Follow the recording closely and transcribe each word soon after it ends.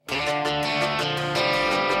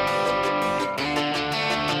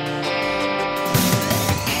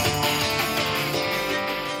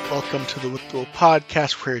welcome to the With the Will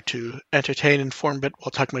podcast, where to entertain, inform, bit while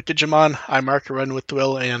talking about Digimon. I'm Mark, I run With the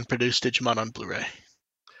Will and produce Digimon on Blu-ray.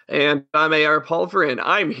 And I'm AR Pulver, and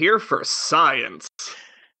I'm here for science.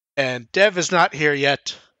 And Dev is not here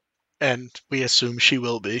yet, and we assume she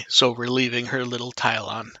will be, so we're leaving her little tile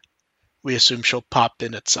on. We assume she'll pop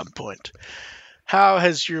in at some point. How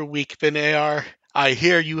has your week been, AR? I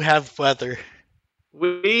hear you have weather.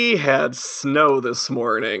 We had snow this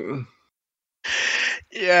morning.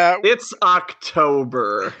 Yeah. It's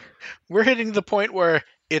October. We're hitting the point where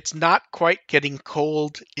it's not quite getting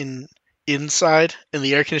cold inside, and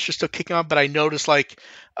the air conditioner's still kicking on, but I noticed,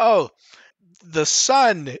 the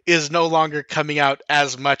sun is no longer coming out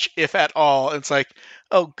as much, if at all. It's like,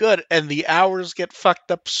 oh, good, and the hours get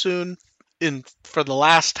fucked up soon for the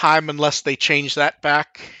last time, unless they change that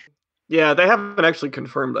back. Yeah, they haven't actually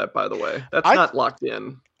confirmed that, by the way. That's not locked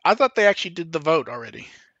in. I thought they actually did the vote already.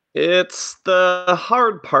 It's the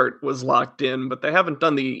hard part was locked in, but they haven't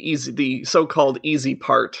done the so-called easy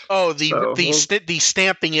part. Oh, the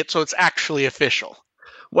stamping it so it's actually official.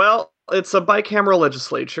 Well, it's a bicameral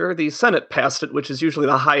legislature. The Senate passed it, which is usually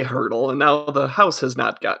the high hurdle, and now the House has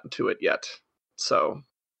not gotten to it yet. So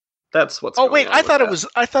that's what's. Oh wait, I thought it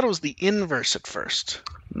was the inverse at first.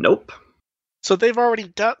 Nope. So they've already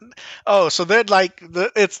done. Oh, so they're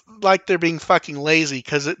it's like they're being fucking lazy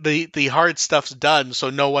because the hard stuff's done,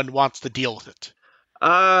 so no one wants to deal with it.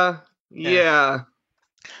 Yeah.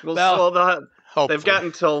 Well, they've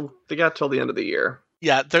got till the end of the year.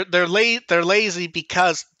 Yeah, they're lazy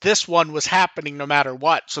because this one was happening no matter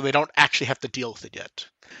what, so they don't actually have to deal with it yet.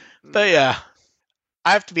 But yeah,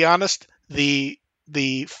 I have to be honest. The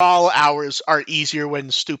fall hours are easier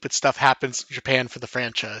when stupid stuff happens in Japan for the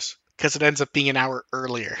franchise, because it ends up being an hour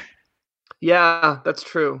earlier. Yeah, that's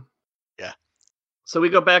true. Yeah. So we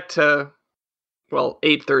go back to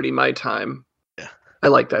 8:30 my time. Yeah. I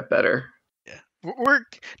like that better. Yeah.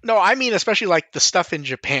 I mean especially like the stuff in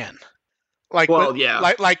Japan. Like when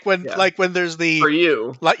there's the for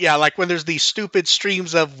you. Like when there's these stupid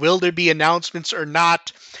streams of will there be announcements or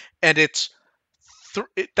not, and it's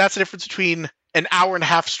that's the difference between an hour and a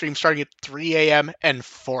half stream starting at 3 a.m. and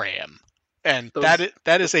 4 a.m. And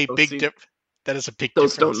that is a big difference.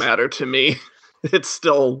 Those don't matter to me. It's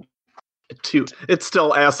still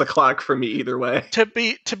ass o'clock for me either way. To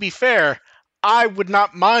be fair, I would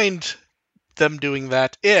not mind them doing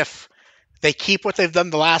that if they keep what they've done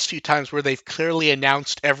the last few times, where they've clearly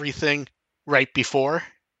announced everything right before.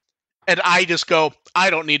 And I just go, I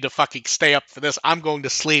don't need to fucking stay up for this. I'm going to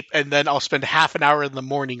sleep, and then I'll spend half an hour in the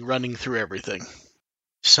morning running through everything.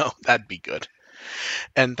 So that'd be good.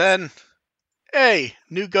 And then, hey,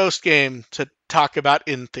 new Ghost game to talk about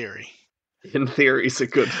in theory. In theory is a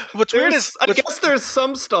good. What's weird is I guess there's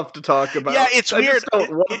some stuff to talk about. Yeah, it's weird. I just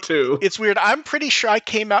don't want to. It's weird. I'm pretty sure I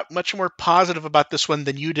came out much more positive about this one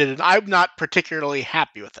than you did, and I'm not particularly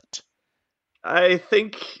happy with it. I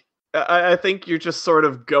think you're just sort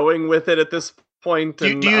of going with it at this point. Do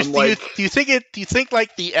you think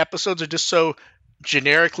like the episodes are just so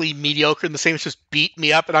generically mediocre and the same as just beat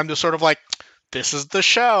me up, and I'm just sort of like, this is the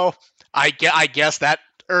show. I guess that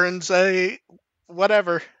earns a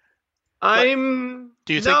whatever.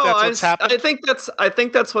 Do you think that's what's happened? I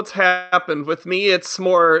think that's what's happened with me. It's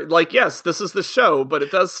more like, yes, this is the show, but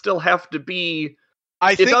it does still have to be.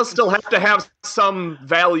 It does still have to have some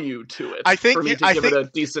value to it. For me to give it a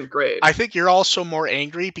decent grade. I think you're also more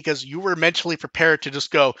angry because you were mentally prepared to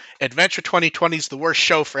just go, Adventure 2020 is the worst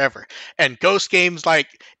show forever, and Ghost Game's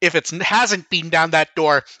like, if it hasn't been down that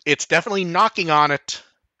door, it's definitely knocking on it.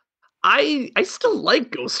 I still like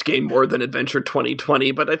Ghost Game more than Adventure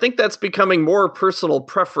 2020, but I think that's becoming more personal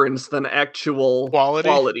preference than actual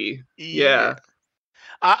quality. Yeah.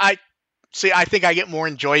 I think I get more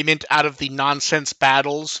enjoyment out of the nonsense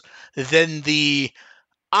battles than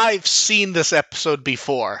I've seen this episode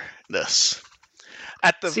before.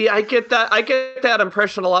 I get that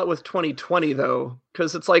impression a lot with 2020 though,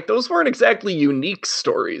 because it's like those weren't exactly unique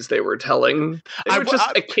stories they were telling. They were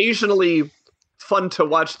just occasionally fun to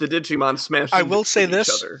watch the Digimon smash. I will say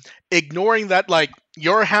this, ignoring that, like,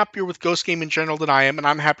 you're happier with Ghost Game in general than I am, and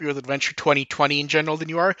I'm happier with Adventure 2020 in general than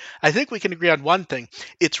you are, I think we can agree on one thing.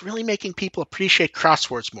 It's really making people appreciate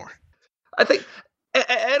Crosswords more. I think,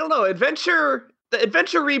 I don't know, the Adventure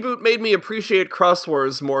reboot made me appreciate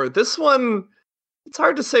Crosswords more. This one, it's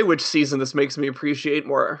hard to say which season this makes me appreciate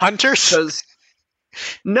more. Hunters?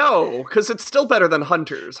 No, because it's still better than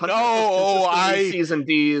Hunters. Hunters season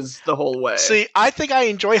D's the whole way. See, I think I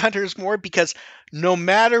enjoy Hunters more because no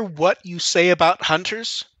matter what you say about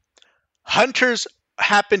Hunters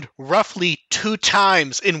happened roughly 2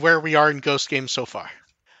 times in where we are in Ghost Game so far.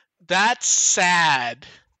 That's sad.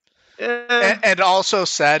 And also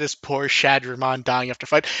sad is poor Shadramon dying after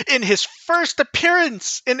fight in his first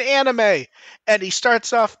appearance in anime, and he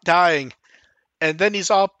starts off dying, and then he's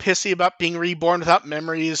all pissy about being reborn without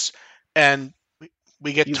memories, and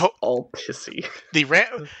we get all pissy.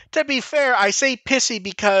 To be fair, I say pissy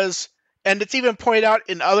because, and it's even pointed out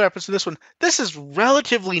in other episodes of this one, this is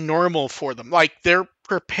relatively normal for them. Like, they're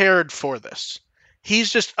prepared for this.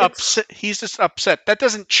 He's just upset. That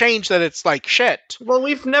doesn't change that it's like shit. Well,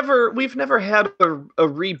 we've never had a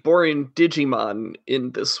reborn Digimon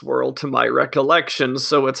in this world, to my recollection.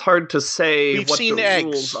 So it's hard to say what the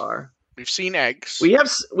rules are. We've seen eggs.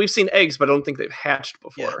 We've seen eggs, but I don't think they've hatched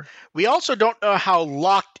before. Yeah. We also don't know how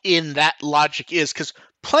locked in that logic is, because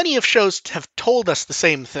plenty of shows have told us the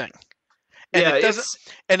same thing. And yeah,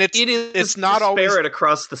 it's not always disparate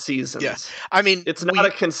across the seasons. Yeah, I mean, it's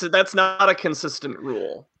not that's not a consistent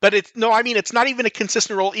rule. But it's not even a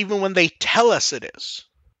consistent rule, even when they tell us it is.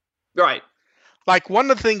 Right. Like,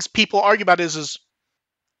 one of the things people argue about is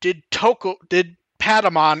did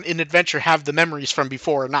Patamon in Adventure have the memories from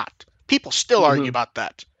before or not? People still argue about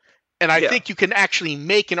that. And I think you can actually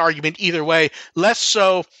make an argument either way, less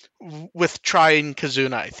so with Tri and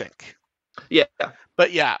Kazuna, I think. Yeah.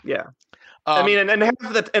 But yeah. Yeah. I mean, and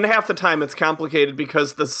half the time it's complicated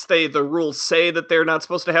because the rules say that they're not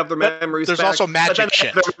supposed to have their memories back. There's also magic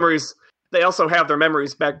shit. They also have their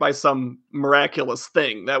memories back by some miraculous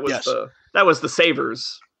thing. That was the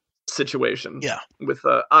Savers situation. Yeah. With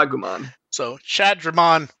Agumon. So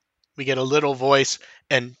Shadramon, we get a little voice,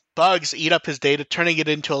 and bugs eat up his data, turning it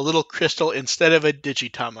into a little crystal instead of a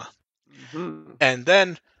Digitama. Mm-hmm. And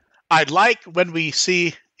then I like when we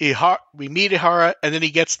see we meet Ihara, and then he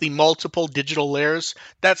gets the multiple digital layers.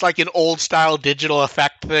 That's like an old-style digital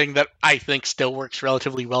effect thing that I think still works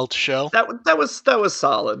relatively well to show. That was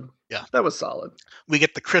solid. Yeah. That was solid. We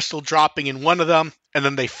get the crystal dropping in one of them, and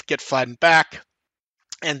then they get flattened back.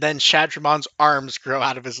 And then Shadramon's arms grow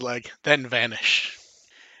out of his leg, then vanish.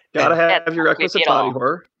 Gotta have your requisite body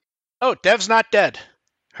horror. Oh, Dev's not dead.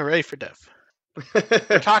 Hooray for Dev.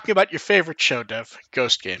 We're talking about your favorite show, Dev,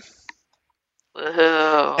 Ghost Game.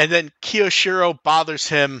 Whoa. And then Kiyoshiro bothers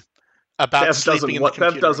him about sleeping in the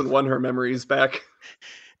computer. Dev doesn't want her memories back.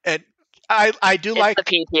 And I do like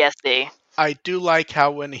the PTSD. I do like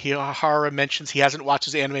how when Ihara mentions he hasn't watched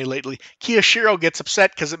his anime lately, Kiyoshiro gets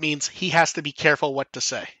upset because it means he has to be careful what to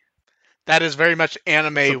say. That is very much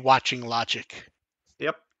anime watching logic.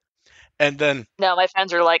 Yep. And then... No, my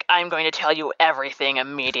friends are like, I'm going to tell you everything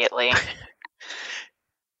immediately.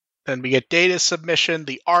 Then we get Data's submission,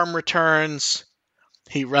 the arm returns,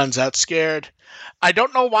 he runs out scared. I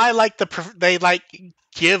don't know why they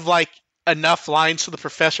give enough lines to the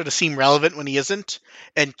professor to seem relevant when he isn't,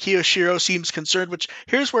 and Kiyoshiro seems concerned, which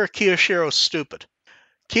here's where Kiyoshiro's stupid.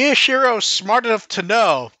 Kiyoshiro's smart enough to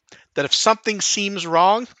know that if something seems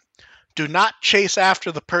wrong, do not chase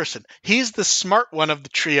after the person. He's the smart one of the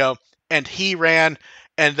trio, and he ran,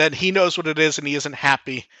 and then he knows what it is and he isn't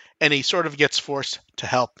happy, and he sort of gets forced to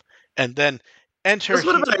help. And then enter...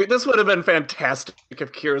 This would have been fantastic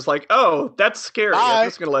if Kira's like, oh, that's scary. I'm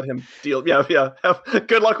just going to let him deal. Yeah.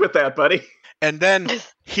 Good luck with that, buddy. And then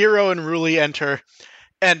Hiro and Ruli enter.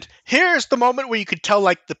 And here's the moment where you could tell,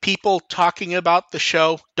 the people talking about the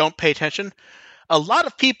show don't pay attention. A lot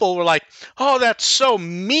of people were like, oh, that's so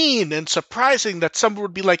mean and surprising that someone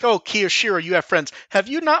would be like, oh, Kiyoshiro, you have friends. Have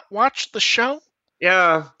you not watched the show?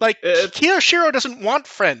 Yeah. Kiyoshiro doesn't want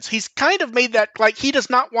friends. He's kind of made that, he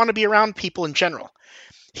does not want to be around people in general.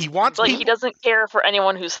 He wants he doesn't care for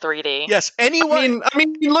anyone who's 3D. Yes, anyone... I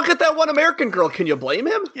mean, look at that one American girl. Can you blame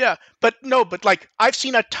him? Yeah, but I've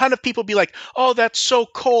seen a ton of people be like, oh, that's so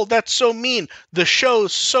cold, that's so mean. The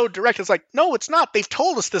show's so direct. It's like, no, it's not. They've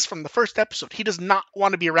told us this from the first episode. He does not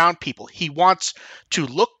want to be around people. He wants to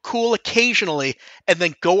look cool occasionally and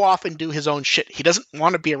then go off and do his own shit. He doesn't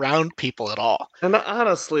want to be around people at all. And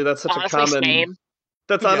honestly, that's such a common...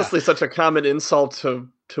 That's honestly such a common insult to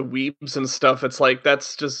weebs and stuff. It's like,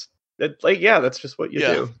 that's just what you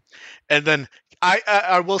do. And then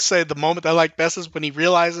I will say the moment I like best is when he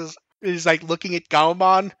realizes he's looking at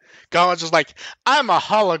Gaomon. Gaomon's just like, I'm a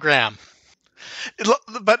hologram.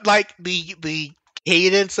 But the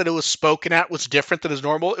cadence that it was spoken at was different than his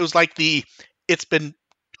normal. It was it's been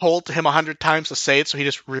told to him 100 times to say it, so he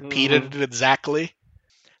just repeated it exactly.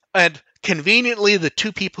 And conveniently, the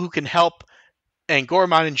two people who can help,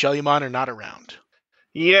 Angormon and Jellymon, are not around.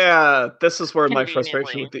 Yeah, this is where my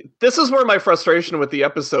frustration with the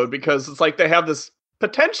episode, because it's like they have this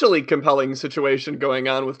potentially compelling situation going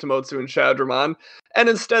on with Tomotsu and Shadramon, and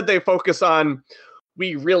instead they focus on,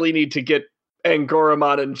 we really need to get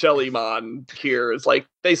Angoramon and Jellymon here. Is like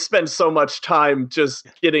they spend so much time just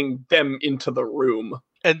getting them into the room.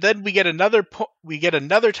 And then we get another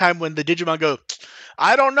time when the Digimon go,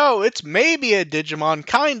 I don't know, it's maybe a Digimon,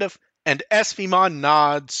 kind of. And Espimon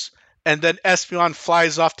nods, and then Espimon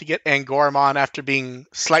flies off to get Angoramon after being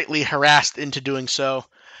slightly harassed into doing so.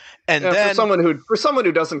 And then for someone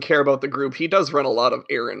who doesn't care about the group, he does run a lot of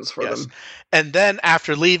errands for them. And then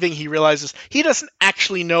after leaving, he realizes he doesn't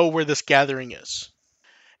actually know where this gathering is.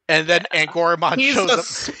 And then Angoramon shows up.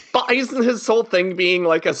 Spy. Isn't his whole thing being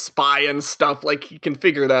like a spy and stuff? Like he can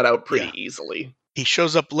figure that out pretty easily. He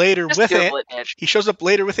shows up later with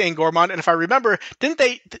Angoramon, and if I remember, didn't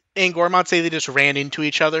Angoramon say they just ran into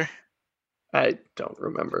each other? I don't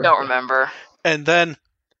remember. And then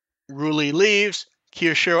Ruli leaves.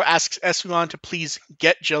 Kiyoshiro asks Espimon to please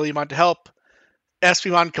get Jellymon to help.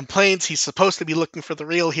 Espimon complains he's supposed to be looking for the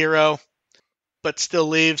real hero, but still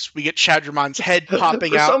leaves. We get Shadramon's head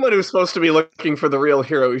popping out. For someone who's supposed to be looking for the real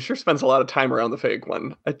hero, he sure spends a lot of time around the fake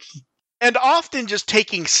one. And often just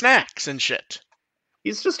taking snacks and shit.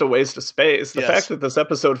 He's just a waste of space. The fact that this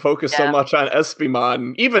episode focused so much on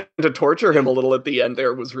Espimon, even to torture him a little at the end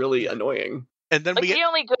there, was really annoying. And then the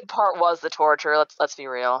only good part was the torture. Let's be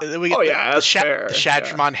real. And then we get the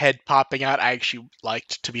Shadramon head popping out. I actually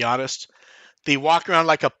liked, to be honest. The walk around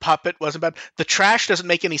like a puppet wasn't bad. The trash doesn't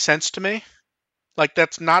make any sense to me. Like,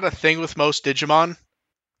 that's not a thing with most Digimon.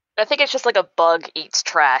 I think it's just like a bug eats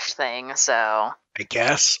trash thing, so... I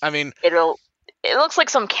guess. I mean... It looks like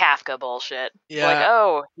some Kafka bullshit. Yeah. Like,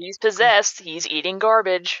 oh, he's possessed, he's eating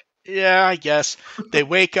garbage. Yeah, I guess. They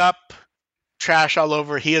wake up, trash all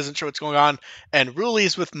over, he isn't sure what's going on, and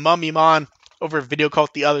Ruli's with Mummymon over a video call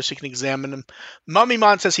with the others so he can examine him.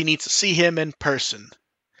 Mummymon says he needs to see him in person.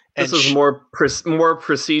 This is more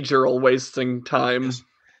procedural, wasting time. Yes.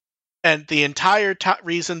 And the entire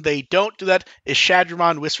reason they don't do that is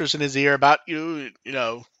Shadramon whispers in his ear about, you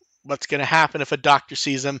know, what's going to happen if a doctor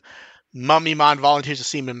sees him. Mummymon volunteers to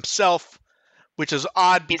see him himself, which is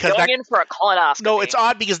odd because he's going in for a colonoscopy. No, it's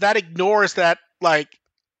odd because that ignores that, like,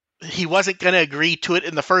 he wasn't going to agree to it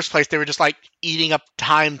in the first place. They were just, like, eating up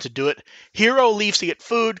time to do it. Hiro leaves to get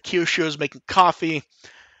food. Kiyoshiro's making coffee.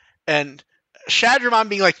 And Shadramon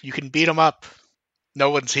being like, you can beat him up. No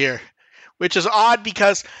one's here. Which is odd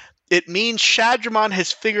because it means Shadramon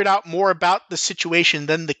has figured out more about the situation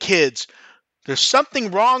than the kids. There's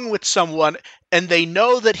something wrong with someone, and they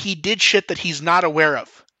know that he did shit that he's not aware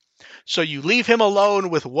of. So you leave him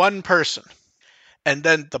alone with one person. And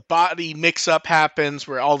then the body mix-up happens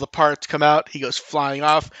where all the parts come out. He goes flying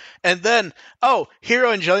off. And then,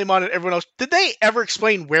 Hiro and Jellymon and everyone else, did they ever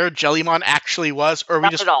explain where Jellymon actually was? Or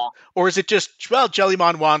Not at all. Or is it just,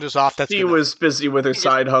 Jellymon wanders off. He was busy with her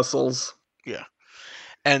side hustles. Yeah.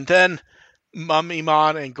 And then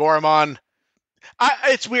Mummymon and Goramon...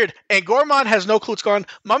 it's weird. Angoramon has no clue what's going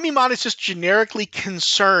on. Mummymon is just generically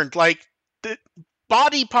concerned. Like, the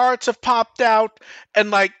body parts have popped out,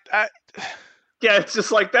 and like... yeah, it's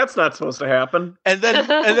just like, that's not supposed to happen. And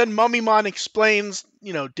then Mummymon explains,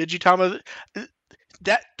 Digitama...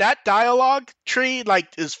 That dialogue tree,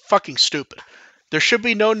 like, is fucking stupid. There should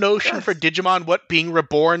be no notion for Digimon what being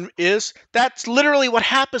reborn is. That's literally what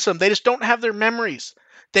happens to them. They just don't have their memories.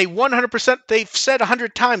 They 100%, they've said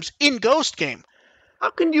 100 times in Ghost Game. How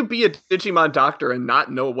can you be a Digimon doctor and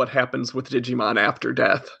not know what happens with Digimon after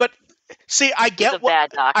death? But see, I get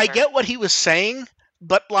what he was saying,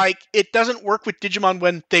 but like it doesn't work with Digimon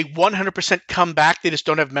when they 100% come back. They just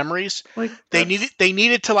don't have memories. Like they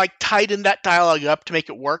needed to like tighten that dialogue up to make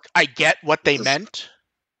it work. I get what they meant.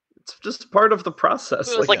 It's just part of the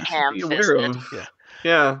process. It was like ham-fisted.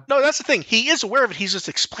 Yeah. No, that's the thing. He is aware of it. He's just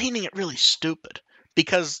explaining it really stupid.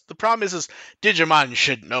 Because the problem is Digimon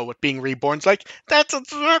should know what being reborn's like. That's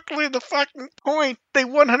exactly the fucking point. They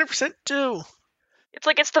 100% do. It's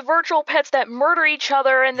like it's the virtual pets that murder each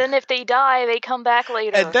other, and then if they die, they come back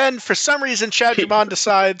later. And then, for some reason, Shadramon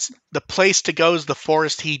decides the place to go is the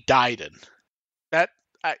forest he died in.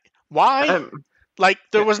 Why?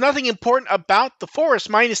 There was nothing important about the forest,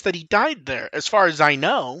 minus that he died there, as far as I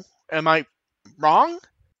know. Am I wrong?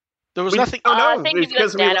 There was nothing. I think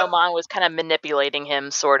because Nanomon was kind of manipulating him,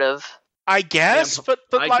 sort of. I guess, but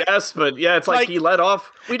yeah, it's like he let off.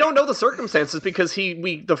 We don't know the circumstances because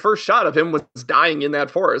the first shot of him was dying in that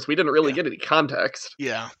forest. We didn't really get any context.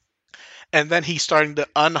 Yeah, and then he starts to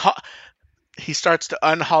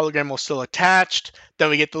unhologram while still attached. Then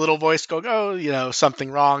we get the little voice going, something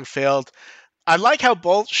wrong, failed. I like how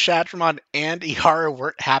both Shadramon and Ihara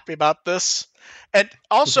weren't happy about this, and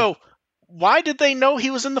also. Why did they know he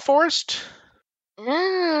was in the forest?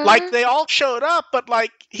 Like, they all showed up, but,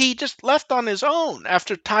 like, he just left on his own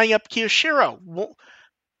after tying up Kiyoshiro.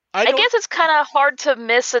 I guess it's kind of hard to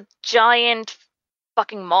miss a giant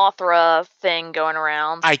fucking Mothra thing going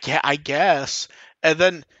around. I guess. And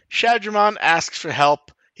then Shadramon asks for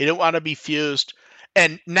help. He didn't want to be fused.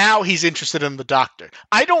 And now he's interested in the doctor.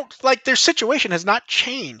 I don't, like, their situation has not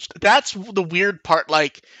changed. That's the weird part.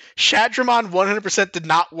 Like, Shadramon 100% did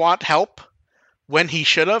not want help when he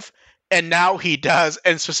should have, and now he does,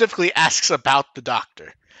 and specifically asks about the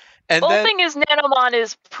doctor. And the thing is, Nanomon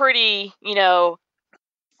is pretty,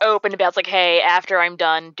 open about, like, hey, after I'm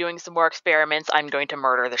done doing some more experiments, I'm going to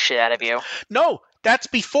murder the shit out of you. No, that's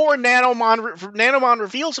before Nanomon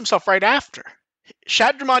reveals himself right after.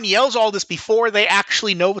 Shadramon yells all this before they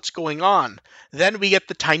actually know what's going on. Then we get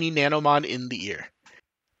the tiny Nanomon in the ear.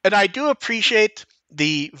 And I do appreciate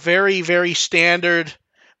the very, very standard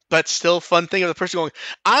but still fun thing of the person going,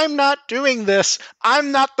 I'm not doing this.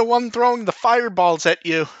 I'm not the one throwing the fireballs at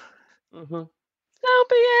you. Mm-hmm. Don't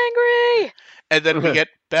be angry. And then we get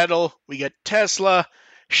Betel, we get Tesla.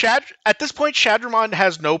 At this point, Shadramon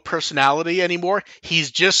has no personality anymore.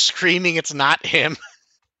 He's just screaming it's not him.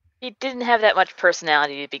 He didn't have that much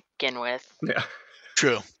personality to begin with. Yeah.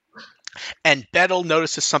 True. And Betel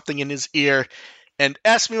notices something in his ear, and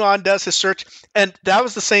Espimon does his search, and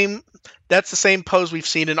that's the same pose we've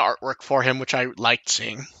seen in artwork for him, which I liked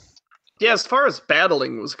seeing. Yeah, as far as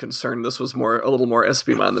battling was concerned, this was a little more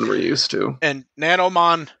Espimon than we're used to. And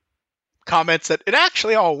Nanomon comments that it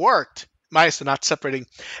actually all worked, minus the not separating.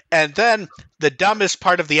 And then, the dumbest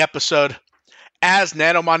part of the episode, as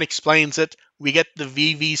Nanomon explains it, we get the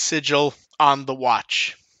VV sigil on the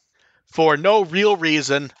watch. For no real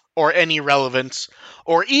reason, or any relevance,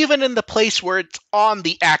 or even in the place where it's on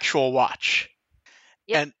the actual watch.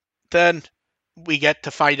 Yep. And then we get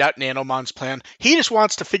to find out Nanomon's plan. He just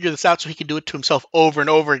wants to figure this out so he can do it to himself over and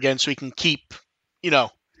over again so he can keep,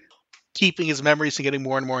 keeping his memories and getting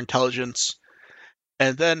more and more intelligence.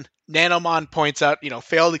 And then Nanomon points out,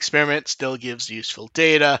 failed experiment still gives useful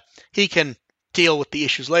data. He can deal with the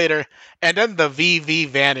issues later. And then the VV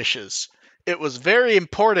vanishes. It was very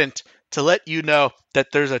important to let you know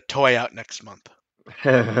that there's a toy out next month.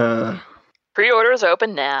 Pre-orders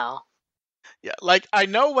open now. Yeah, like, I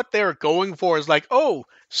know what they were going for is like, oh,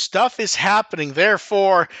 stuff is happening,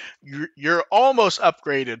 therefore you're almost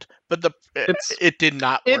upgraded. But it did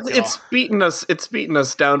not work at all. It's beaten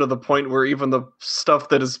us down to the point where even the stuff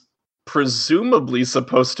that is presumably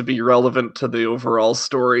supposed to be relevant to the overall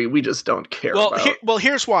story, we just don't care about.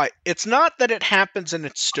 Here's why. It's not that it happens and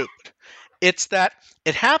it's stupid. It's that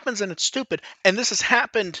it happens and it's stupid, and this has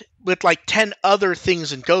happened with like 10 other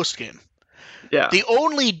things in Ghost Game. Yeah. The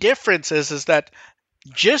only difference is that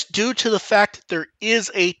just due to the fact that there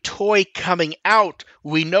is a toy coming out,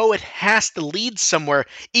 we know it has to lead somewhere,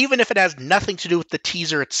 even if it has nothing to do with the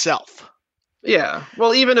teaser itself. Yeah.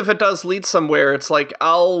 Well, even if it does lead somewhere, it's like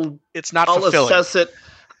I'll assess it.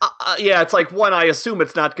 It's like, one, I assume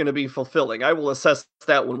it's not going to be fulfilling. I will assess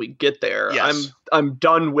that when we get there. Yes. I'm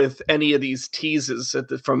done with any of these teases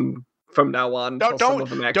from now on. Some of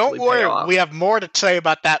them actually don't worry. pay off. We have more to say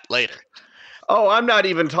about that later. Oh, I'm not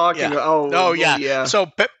even talking. Yeah. Yeah. So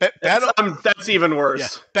that's even worse. Yeah.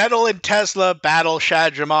 Betel and Tesla battle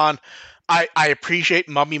Shadramon. I appreciate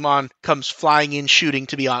Mummymon comes flying in shooting,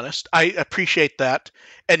 to be honest. I appreciate that.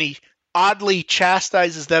 And he oddly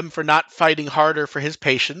chastises them for not fighting harder for his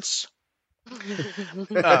patients.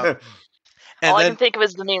 All I can think of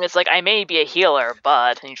is the meme. It's like, I may be a healer,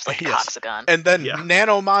 but... And you just like, cocks a gun. And then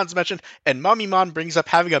Nanomon's mentioned, and Mummymon brings up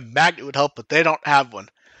having a magnet would help, but they don't have one.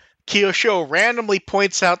 Kyosho randomly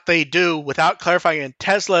points out they do without clarifying, and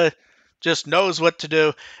Tesla just knows what to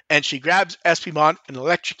do, and she grabs Espimon and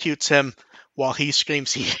electrocutes him while he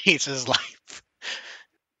screams he hates his life.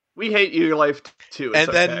 We hate your life too.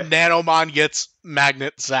 And then Nanomon gets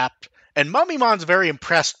magnet zapped, and Mummimon's very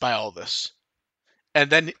impressed by all this.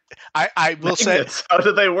 And then I will say, how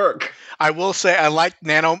do they work? I will say I like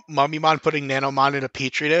Mummymon putting Nanomon in a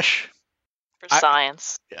petri dish. For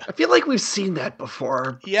science. I feel like we've seen that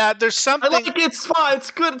before. Yeah, there's something. I like it's fun.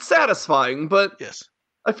 It's good. It's satisfying, but yes,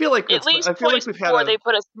 I feel like at least twice before they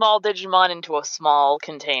put a small Digimon into a small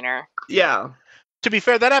container. Yeah. To be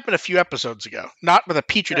fair, that happened a few episodes ago. Not with a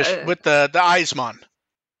petri dish, with the Eismon.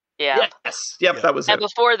 Yeah. Yes. Yep, that was it. And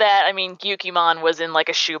before that, I mean, Gyukimon was in like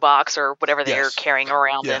a shoebox or whatever they were carrying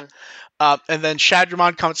around in. And then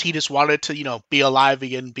Shadramon comments he just wanted to, be alive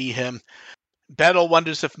again, be him. Betel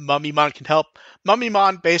wonders if Mummymon can help.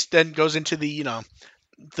 Mummymon then goes into the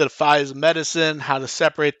defies medicine, how to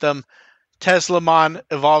separate them. Teslamon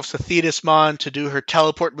evolves to Thetismon to do her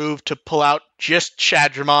teleport move to pull out just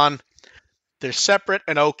Shadramon. They're separate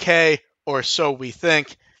and okay, or so we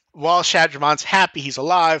think. While Shadramon's happy he's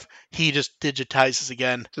alive, he just digitizes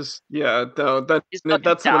again.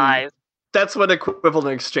 That's when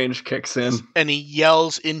equivalent exchange kicks in. And he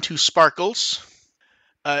yells into Sparkles.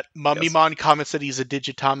 Mummymon comments that he's a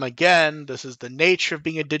Digitama again. This is the nature of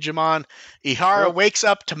being a Digimon. Ihara wakes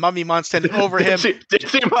up to Mummymon standing over him.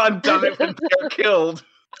 Digimon die when they're killed.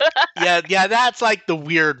 Yeah, that's like the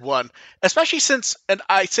weird one. Especially since, and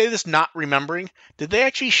I say this not remembering, did they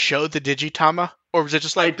actually show the Digitama? Or was it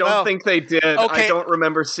just like, I don't think they did. Okay. I don't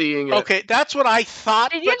remember seeing it. Okay, that's what I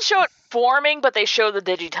thought. They didn't show it forming, but they showed the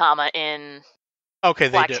Digitama in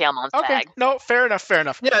Blacktailmon's bag. No, fair enough.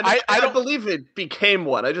 Yeah, I don't believe it became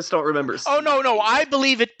one. I just don't remember seeing it. No, I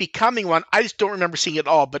believe it becoming one. I just don't remember seeing it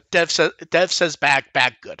all, but Dev says bag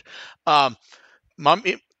good.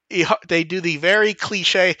 They do the very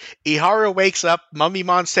cliche, Ihara wakes up,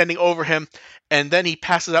 Mummymon standing over him, and then he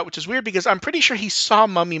passes out, which is weird because I'm pretty sure he saw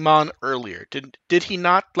Mummymon earlier. Did he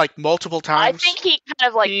not, like, multiple times? I think he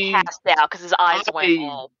kind of, passed out because his eyes went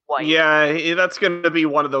all white. Yeah, that's going to be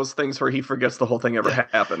one of those things where he forgets the whole thing ever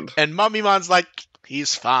happened. And Mummimon's like,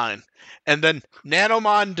 he's fine. And then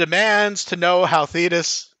Nanomon demands to know how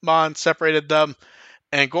Thetismon separated them,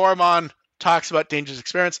 and Goramon talks about dangerous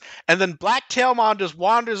experience, and then Blacktailmon just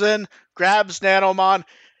wanders in, grabs Nanomon.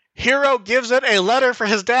 Hero gives it a letter for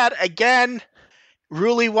his dad again.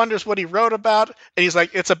 Ruli wonders what he wrote about, and he's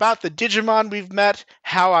like, it's about the Digimon we've met,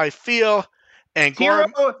 how I feel, and Hero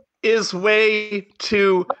is way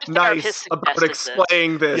too nice about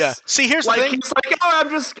explaining this. Yeah. See, here's the thing. He's like,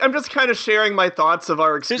 I'm just kind of sharing my thoughts of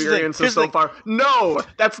our experiences so far. No,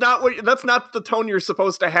 that's not the tone you're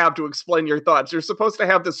supposed to have to explain your thoughts. You're supposed to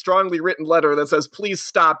have this strongly written letter that says, please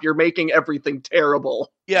stop, you're making everything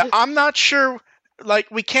terrible. Yeah, I'm not sure,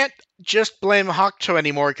 we can't just blame Hakuto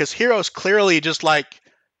anymore, because Hero's clearly just,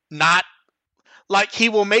 not... he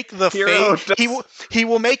will make the face... He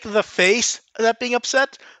will make the face of that being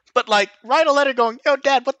upset, but, write a letter going, yo,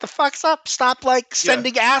 Dad, what the fuck's up? Stop,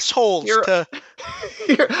 sending assholes to...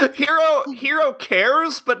 Hero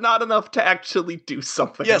cares, but not enough to actually do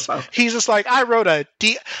something about it. He's just I wrote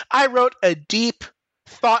a deep,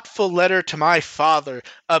 thoughtful letter to my father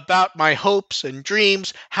about my hopes and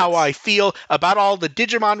dreams, how I feel, about all the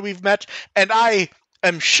Digimon we've met, and I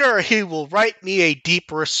am sure he will write me a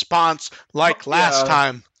deep response last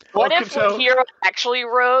time. What if what Hero actually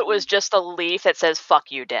wrote was just a leaf that says,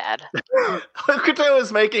 fuck you, Dad? Hakuto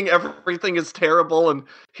is making everything is terrible, and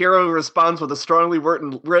Hero responds with a strongly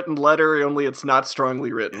written letter, only it's not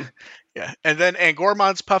strongly written. Yeah, and then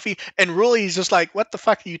Angoramon's puffy, and Ruli's just like, what the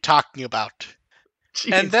fuck are you talking about? She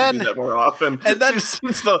needs to do that more often. And then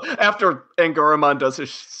after Angoramon does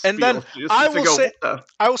his spiel, and then I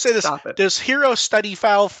will say this: does Hero study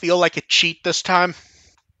file feel like a cheat this time?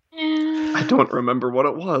 I don't remember what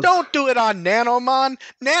it was. Don't do it on Nanomon.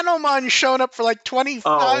 Nanomon's shown up for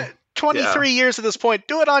 23 years at this point.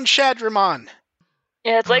 Do it on Shadramon.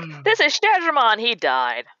 Yeah, it's this is Shadramon. He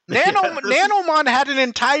died. Nanomon had an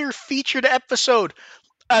entire featured episode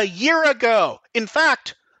a year ago. In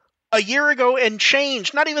fact, a year ago and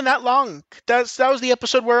change. Not even that long. That was the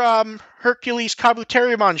episode where Hercules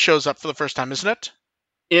Kabuterimon shows up for the first time, isn't it?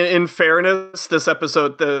 In fairness, this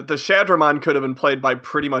episode, the Shadramon could have been played by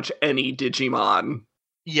pretty much any Digimon.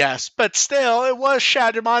 Yes, but still, it was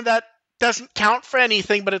Shadramon. That doesn't count for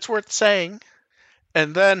anything, but it's worth saying.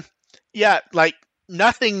 And then,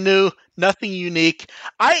 nothing new, nothing unique.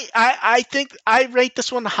 I think I rate this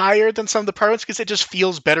one higher than some of the parts because it just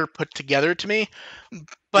feels better put together to me.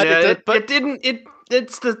 But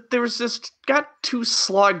there was just got too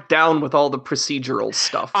slogged down with all the procedural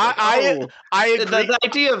stuff. I agree. The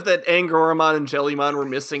idea of that Angoramon and Jellymon were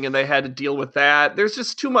missing and they had to deal with that. There's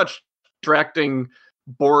just too much distracting,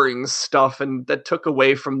 boring stuff, and that took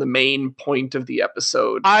away from the main point of the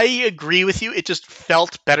episode. I agree with you. It just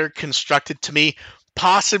felt better constructed to me.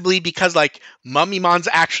 Possibly because Mummimon's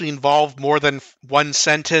actually involved more than one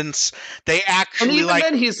sentence. They actually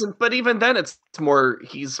even then it's more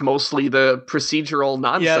he's mostly the procedural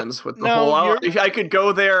nonsense with the whole. If I could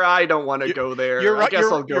go there, I don't want to go there. You're right,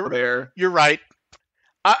 I'll go there. You're right.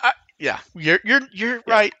 You're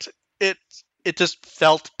right. It just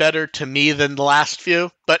felt better to me than the last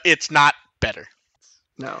few, but it's not better.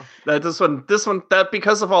 No, that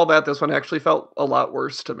because of all that, this one actually felt a lot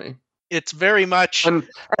worse to me. It's very much... And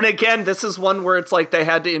again, this is one where it's they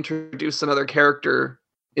had to introduce another character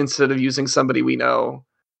instead of using somebody we know.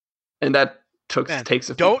 And that takes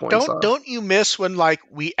a few points off. Don't you miss when,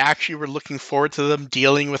 we actually were looking forward to them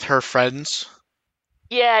dealing with her friends?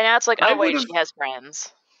 Yeah, now it's she has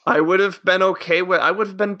friends. I would have been okay with...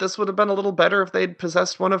 this would have been a little better if they'd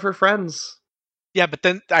possessed one of her friends. Yeah, but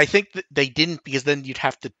then I think that they didn't, because then you'd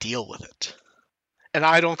have to deal with it. And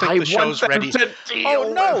I don't think the show's ready.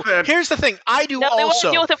 Oh no! Here's the thing. I do also. They want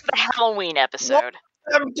to deal with it for the Halloween episode.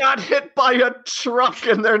 Them got hit by a truck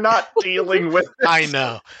and they're not dealing with it. I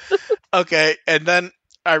know. Okay, and then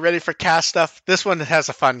are you ready for cast stuff? This one has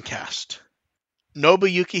a fun cast.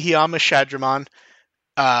 Nobuyuki Hiyama Shadramon,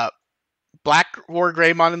 Black War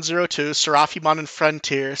Greymon in 02, Serafimon in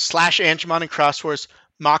Frontier, Slash Angemon in Cross Wars,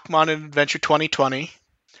 Machmon in Adventure 2020.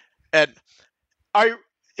 And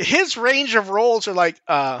his range of roles are like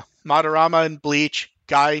Madarama in Bleach,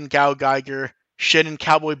 Guy in Gao Geiger, Shin in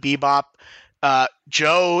Cowboy Bebop,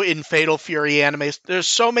 Joe in Fatal Fury animes. There's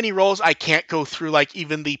so many roles I can't go through like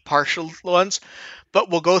even the partial ones, but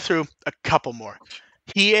we'll go through a couple more.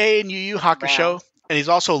 Hiei in Yu Yu Hakusho, and he's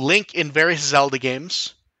also Link in various Zelda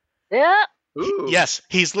games. Yeah. Yes,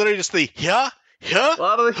 he's literally just the a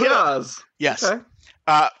lot of the hyas. Yes. Okay.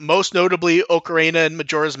 Most notably Ocarina in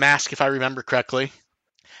Majora's Mask, if I remember correctly.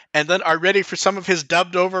 And then are ready for some of his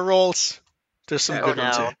dubbed over roles. There's some good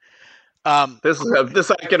ones here.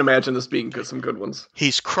 This I can imagine this being some good ones.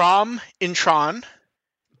 He's Chrom in Tron.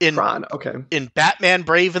 In Batman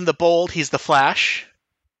Brave and the Bold, he's the Flash.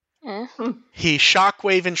 Mm-hmm. He's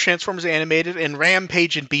Shockwave in Transformers Animated, and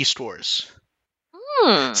Rampage in Beast Wars.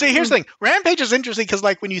 See, here's the thing. Rampage is interesting because,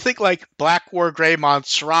 like, when you think like Black War Greymon,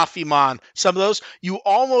 Serafimon, some of those, you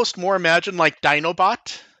almost more imagine like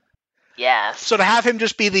Dinobot. Yes. So to have him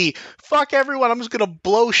just be the fuck everyone, I'm just gonna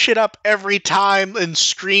blow shit up every time and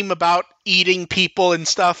scream about eating people and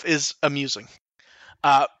stuff is amusing.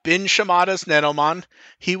 Bin Shimada's Nenomon.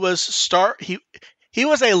 He was he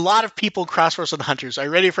was a lot of people in Cross Wars and Hunters. Are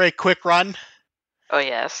you ready for a quick run? Oh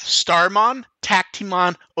yes. Starmon,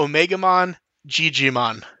 Tactimon, Omegamon,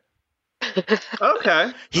 Gigimon.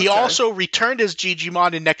 Okay. He also returned as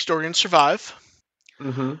Gigimon in Next Door and Survive.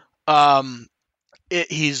 Mm-hmm.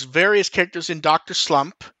 He's various characters in Dr.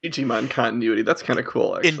 Slump. Digimon continuity. That's kind of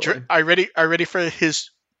cool, actually. Are you ready for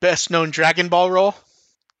his best known Dragon Ball role?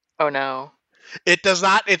 Oh no. It does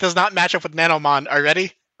not match up with Nanomon. Are you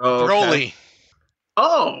ready? Oh, okay.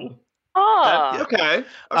 Broly.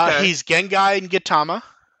 Okay. He's Gengai in Gintama.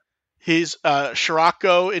 He's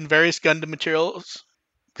Shirako in various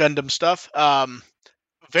Gundam stuff.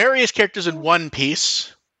 Various characters in One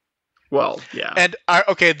Piece. Well, yeah. And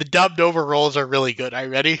the dubbed over roles are really good. Are you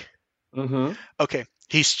ready? Mm-hmm. Okay.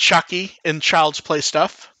 He's Chucky in Child's Play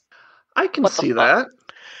stuff. I can see that.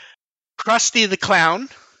 Krusty the Clown.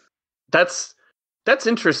 That's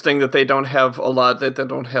interesting that they don't have a lot. That they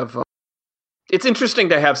don't have. It's interesting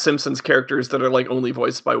to have Simpsons characters that are like only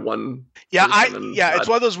voiced by one. Yeah, it's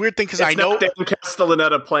one of those weird things because I know Dan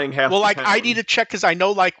Castellaneta playing half. Well, like I need to check because I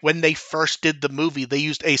know like when they first did the movie, they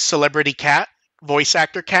used a celebrity cat voice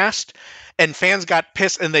actor cast, and fans got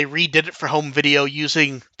pissed and they redid it for home video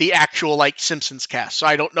using the actual like Simpsons cast. So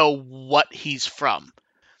I don't know what he's from.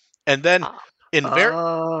 And then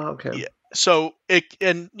so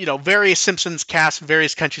various Simpsons casts,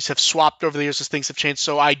 various countries have swapped over the years as things have changed.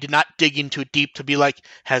 So I did not dig into it deep to be like,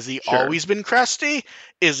 has he always been Krusty?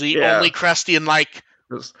 Is he only Krusty in like?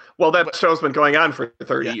 Well, that show's been going on for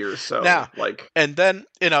 30 years. So and then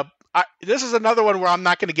this is another one where I'm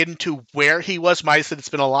not going to get into where he was. Might said it's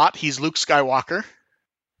been a lot. He's Luke Skywalker.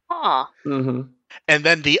 Mm-hmm. And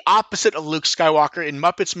then the opposite of Luke Skywalker in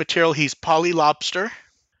Muppets material, he's Polly Lobster.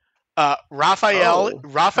 Raphael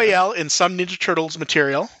in some Ninja Turtles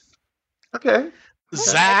material. Okay.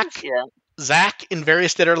 Zach in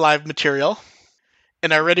various Dead or Alive material.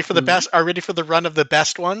 And are ready for the best? Are ready for the run of the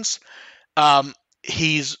best ones?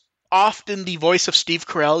 He's often the voice of Steve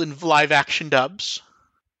Carell in live action dubs.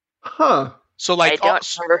 Huh. So like, I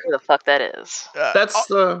don't remember who the fuck that is. That's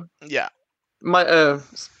Michael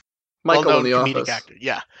in The Office. Actor.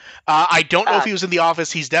 Yeah. I don't know if he was in The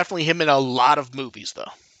Office. He's definitely him in a lot of movies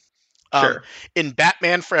though. Sure. In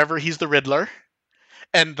Batman Forever, he's the Riddler.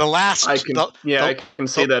 And the last... I can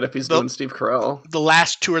see that if he's doing Steve Carell. The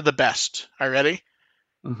last two are the best. Are you ready?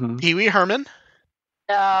 Mm-hmm. Pee Wee Herman.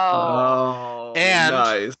 Oh,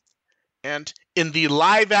 nice. And in the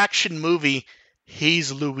live-action movie,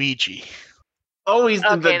 he's Luigi. Oh, he's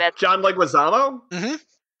the John Leguizamo? Mm-hmm.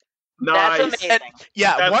 Nice. That's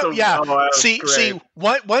amazing. See,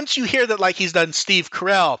 once you hear that, like he's done Steve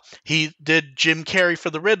Carell, he did Jim Carrey for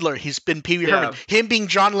the Riddler, he's been Pee Wee Herman. Him being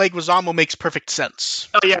John Leguizamo makes perfect sense.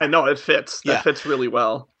 Oh yeah, no, it fits. That fits really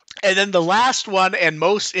well. And then the last one and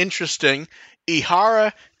most interesting,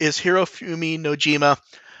 Ihara is Hirofumi Nojima.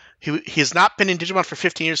 He's not been in Digimon for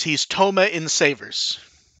 15 years. He's Toma in Savers.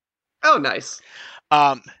 Oh, nice.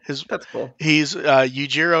 That's cool. He's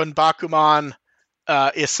Yujiro in Bakuman.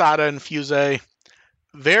 Isada and Fuse,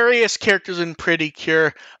 various characters in Pretty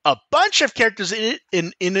Cure, a bunch of characters in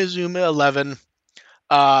Inazuma 11,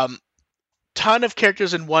 ton of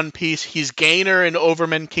characters in One Piece. He's Gainer in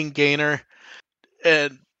Overman King Gainer,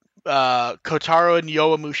 and Kotaro and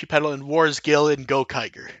Yowamushi Pedal and Wars Gil in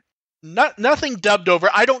Gokaiger. Nothing dubbed over.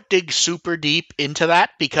 I don't dig super deep into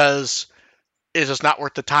that because it's just not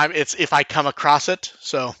worth the time. It's if I come across it.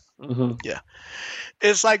 So, yeah.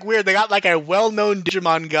 It's like weird. They got like a well-known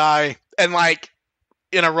Digimon guy and like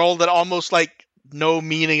in a role that almost like no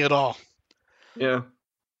meaning at all. Yeah.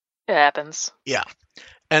 It happens. Yeah.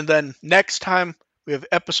 And then next time we have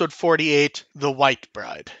episode 48, The White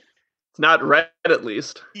Bride. It's not red, at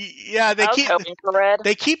least. Yeah, they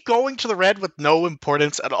keep going to the red with no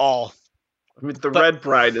importance at all. I mean, Red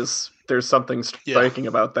Bride is, there's something striking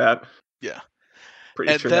about that. Yeah.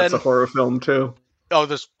 Pretty sure that's a horror film too. Oh,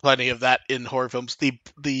 there's plenty of that in horror films.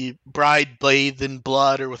 The bride bathed in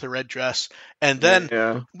blood or with a red dress. And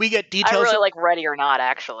then we get details. I really like Ready or Not,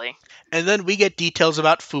 actually. And then we get details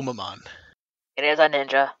about Fumamon. It is a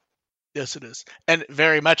ninja. Yes, it is. And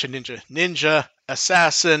very much a ninja. Ninja,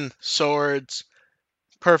 assassin, swords,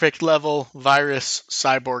 perfect level, virus,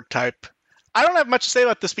 cyborg type. I don't have much to say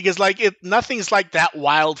about this because nothing's like that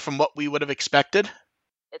wild from what we would have expected.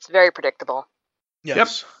 It's very predictable. Yes. Yep.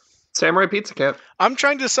 Samurai Pizza Cat. I'm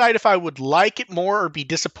trying to decide if I would like it more or be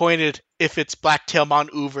disappointed if it's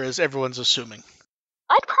Blacktailmon Uber, as everyone's assuming.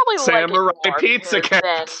 I'd probably Samurai like it more Pizza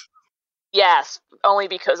Cat. Yes, only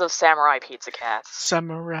because of Samurai Pizza Cat.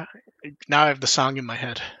 Samurai. Now I have the song in my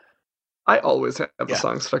head. I always have the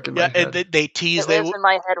song stuck in my head. And they tease. It lives in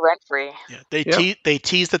my head rent free. Yeah, they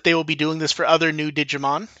tease that they will be doing this for other new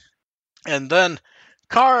Digimon, and then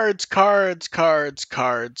cards.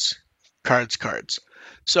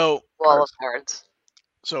 So wall of cards.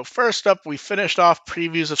 So first up, we finished off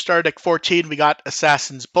previews of Star Deck 14. We got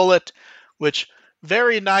Assassin's Bullet, which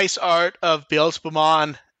very nice art of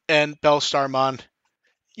Beelzebumon and Bellstarmon.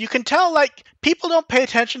 You can tell, people don't pay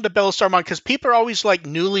attention to Bellstarmon because people are always,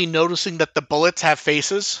 newly noticing that the bullets have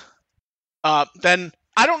faces. Then,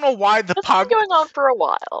 I don't know why This has been going on for a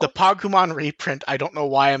while. The Pagumon reprint, I don't know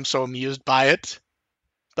why I'm so amused by it,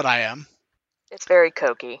 but I am. It's very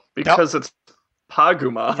cokey. Because it's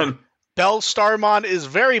Pagumon. Yeah. Bellstarmon is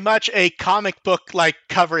very much a comic book-like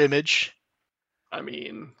cover image. I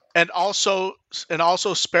mean... And also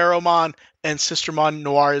Sparrowmon and Sistermon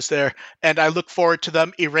Noir is there, and I look forward to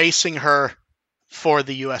them erasing her for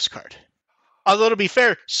the US card. Although, to be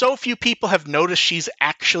fair, so few people have noticed she's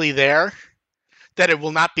actually there that it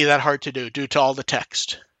will not be that hard to do due to all the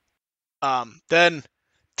text. Then,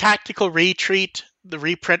 Tactical Retreat, the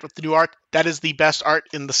reprint with the new art, that is the best art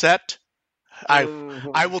in the set.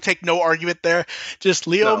 I will take no argument there. Just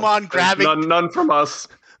Leomon grabbing... None from us.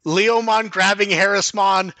 Leomon grabbing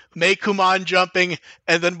Harrismon, Meikumon jumping,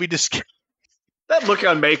 and then we just... That look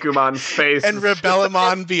on Meikumon's face. And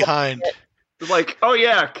Rebellumon behind. Like, oh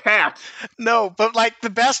yeah, cat. No, but the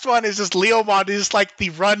best one is just Leomon is the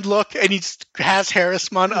run look, and he just has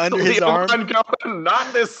Harrismon under his arm. Going,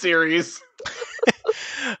 not this series.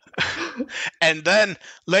 And then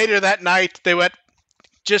later that night, they went,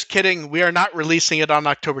 just kidding, we are not releasing it on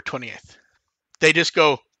October 20th. They just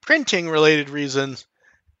go, printing related reasons,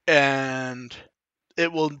 and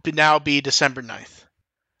it will now be December 9th.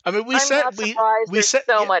 I mean, we said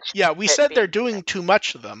so much. Yeah, we said they're doing too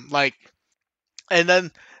much of them. And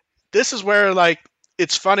then this is where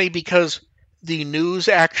it's funny because the news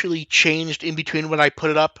actually changed in between when I put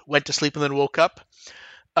it up, went to sleep, and then woke up.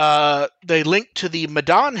 They linked to the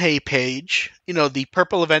Madonhei page, the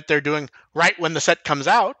purple event they're doing right when the set comes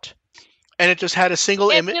out, and it just had a single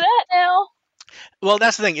image. Do that now. Well,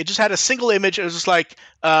 that's the thing. It just had a single image. It was just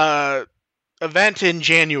event in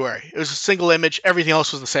January. It was a single image. Everything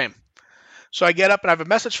else was the same. So I get up and I have a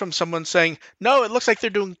message from someone saying, no, it looks like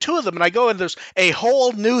they're doing two of them. And I go and there's a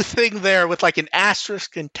whole new thing there with an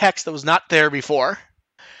asterisk and text that was not there before.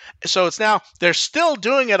 So it's now, they're still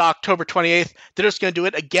doing it October 28th. They're just going to do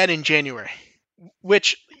it again in January.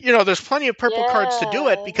 Which, there's plenty of purple cards to do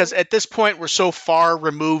it because at this point we're so far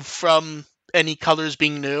removed from any colors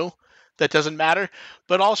being new that doesn't matter.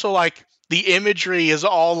 But also, the imagery is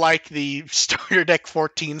all the Starter Deck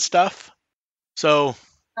 14 stuff. So...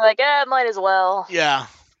 might as well. Yeah.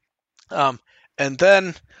 And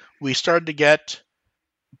then we started to get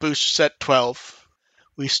Booster Set 12.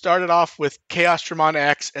 We started off with Chaosdramon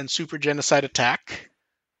X and Super Genocide Attack.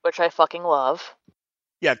 Which I fucking love.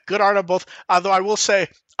 Yeah, good art on both. Although I will say,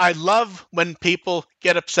 I love when people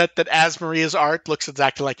get upset that Asmaria's art looks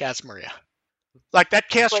exactly like Asmaria. That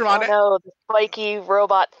Chaosdramon... no, the spiky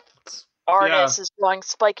robot artist is drawing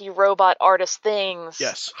spiky robot artist things.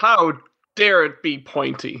 Yes. How dare it be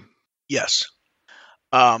pointy. Yes.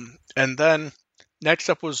 And then next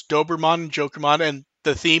up was Dobermon and Jokermon, and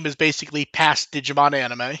the theme is basically past Digimon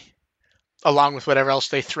anime, along with whatever else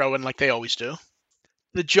they throw in like they always do.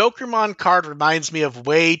 The Jokermon card reminds me of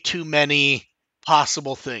way too many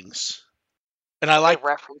possible things. And I like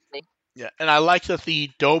referencing. Yeah, and I like that the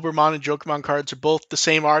Dobermon and Jokermon cards are both the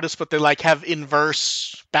same artist, but they like have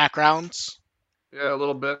inverse backgrounds. Yeah, a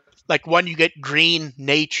little bit. Like one you get green,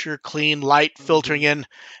 nature, clean, light filtering in,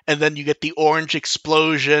 and then you get the orange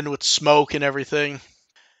explosion with smoke and everything.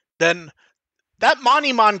 Then that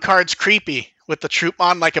Monimon card's creepy with the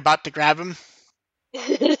Troopmon like about to grab him.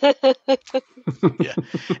 Yeah.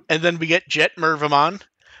 And then we get Jet Mervamon,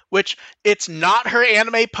 which it's not her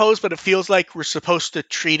anime pose, but it feels like we're supposed to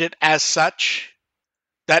treat it as such.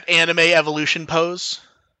 That anime evolution pose.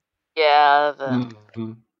 Yeah. Then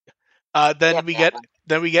we get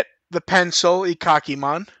the pencil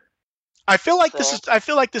Ikakimon. I feel like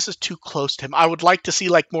this is too close to him. I would like to see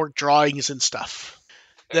like more drawings and stuff.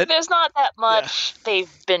 There's not that much they've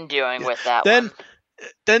been doing with that one.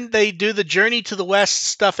 Then they do the Journey to the West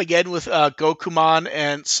stuff again with Gokumon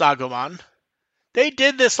and Sagomon. They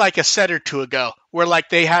did this like a set or two ago, where like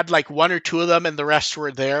they had like one or two of them and the rest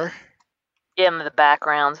were there. Yeah, in the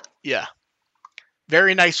background. Yeah.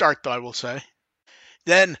 Very nice art, though, I will say.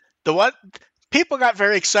 Then people got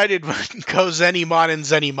very excited when Kozenimon and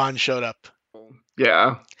Zenimon showed up.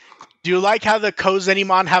 Yeah. Do you like how the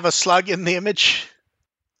Kozenimon have a slug in the image?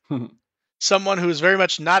 Someone who is very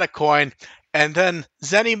much not a coin. And then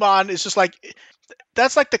Zenimon is just like,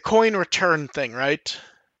 that's like the coin return thing, right?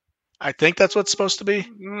 I think that's what it's supposed to be.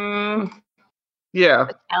 Yeah.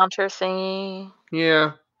 The counter thingy.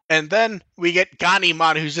 Yeah. And then we get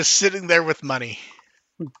Ganimon, who's just sitting there with money.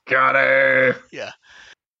 Got it. Yeah.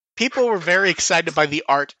 People were very excited by the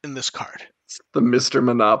art in this card. It's the Mr.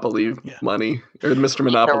 Monopoly money. Or the Mr.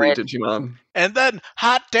 Monopoly Digimon. And then,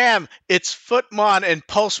 hot damn, it's Footmon and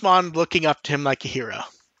Pulsemon looking up to him like a hero.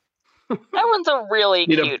 That one's a really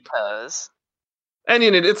cute pose. And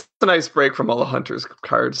it's a nice break from all the Hunters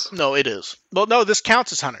cards. No, it is. Well, no, this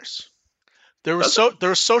counts as Hunters. There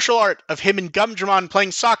was social art of him and Gumdramon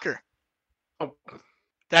playing soccer. Oh.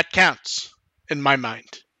 That counts, in my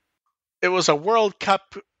mind. It was a World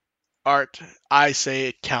Cup art. I say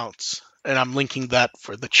it counts. And I'm linking that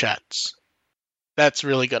for the chats. That's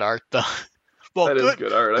really good art, though. Well, that is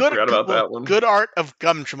good art. I forgot about that one. Good art of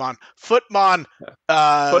Gumdramon. Footmon.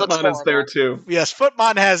 Footmon is there, too. Yes,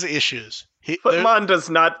 Footmon has issues. Footmon does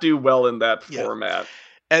not do well in that format.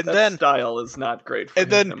 And that style is not great for him.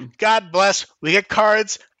 And then, God bless, we get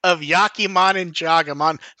cards of Yakimon and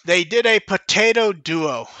Jagamon. They did a potato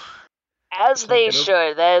duo. As they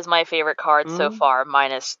should. That is my favorite card so far,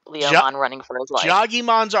 minus Leomon running for his life.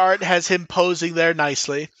 Yagimon's art has him posing there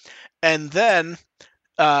nicely. And then,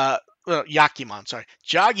 Yakimon, sorry.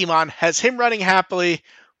 Jagimon has him running happily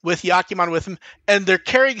with Yakimon with him. And they're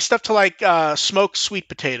carrying stuff to, like, smoke sweet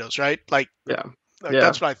potatoes, right? Like,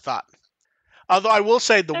 that's what I thought. Although I will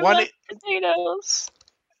say potatoes.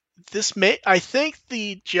 I think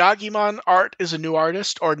the Jagimon art is a new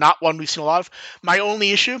artist, or not one we've seen a lot of. My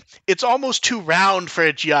only issue, it's almost too round for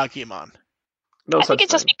a Jagimon. I think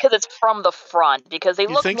it's just because it's from the front, because they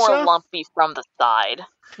look more lumpy from the side.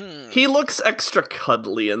 He looks extra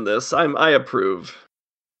cuddly in this. I approve.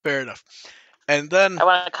 Fair enough. And then I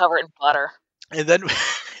want to cover it in butter. And then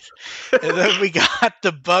we got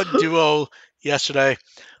the Bug Duo yesterday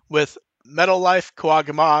with Metal Life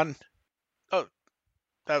Kuwagamon. Oh,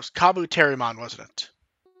 that was Kabuterimon, wasn't it?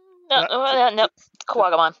 No,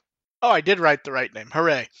 Kuwagamon. Oh, I did write the right name.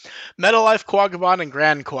 Hooray. Metal Life Kuwagamon and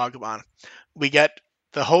Grand Kuwagamon. We get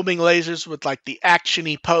the homing lasers with like the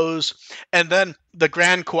action-y pose, and then the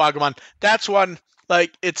Grand Kuwagamon. That's one,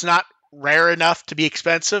 like, it's not rare enough to be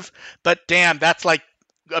expensive, but damn, that's like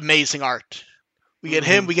amazing art. We get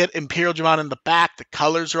him, we get Imperial Dramon in the back, the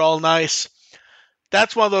colors are all nice.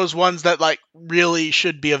 That's one of those ones that like really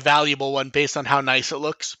should be a valuable one based on how nice it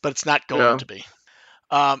looks, but it's not going to be.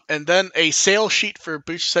 And then a sales sheet for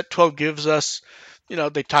Booster Set 12 gives us,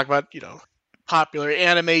 they talk about, popular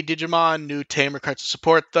anime Digimon, new Tamer cards to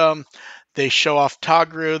support them. They show off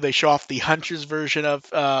Togru. They show off the Hunter's version of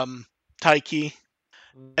Taiki.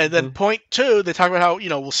 And then point 2, they talk about how,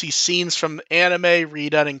 we'll see scenes from anime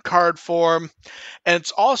redone in card form. And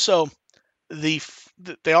it's also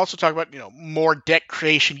they also talk about, more deck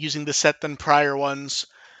creation using the set than prior ones.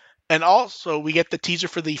 And also we get the teaser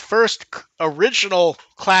for the first original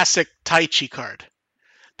classic Taichi card.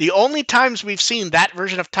 The only times we've seen that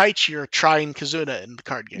version of Taichi are Tri and Kazuna in the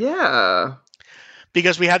card game. Yeah.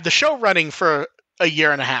 Because we had the show running for a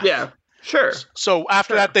year and a half. Yeah. Sure. So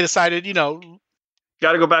after that, they decided,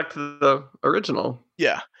 got to go back to the original.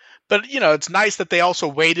 Yeah. But, it's nice that they also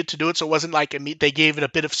waited to do it, so it wasn't like they gave it a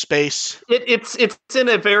bit of space. It's in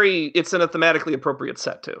a thematically appropriate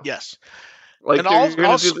set, too. Yes. Like, you're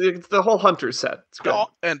going to do the whole Hunter set. It's good.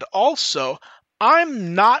 And also,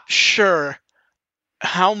 I'm not sure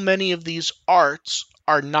how many of these arts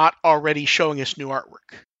are not already showing us new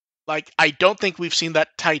artwork. Like, I don't think we've seen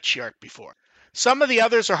that Taichi art before. Some of the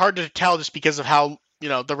others are hard to tell just because of how,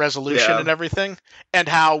 the resolution and everything, and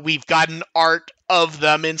how we've gotten art of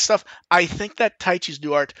them and stuff. I think that Taichi's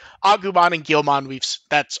new art, Agumon and Guilmon,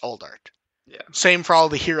 that's old art. Yeah. Same for all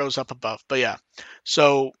the heroes up above. But yeah.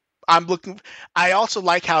 So I also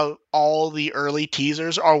like how all the early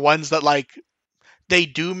teasers are ones that, like, they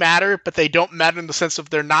do matter, but they don't matter in the sense of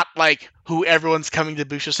they're not like who everyone's coming to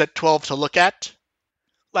Busha Set 12 to look at.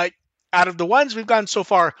 Like, out of the ones we've gotten so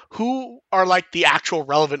far, who are like the actual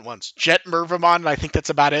relevant ones? Jet Mervamon, and I think that's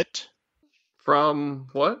about it. From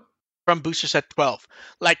what? From Booster Set 12.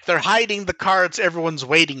 Like, they're hiding the cards everyone's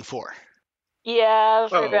waiting for. Yeah,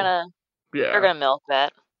 they're gonna milk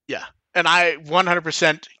that. Yeah, and I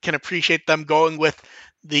 100% can appreciate them going with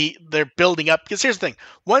they're building up. Because here's the thing: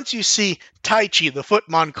 once you see Taichi, the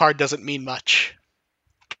Footmon card doesn't mean much.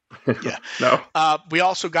 Yeah. No. We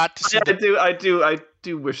also got to see. I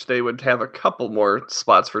do wish they would have a couple more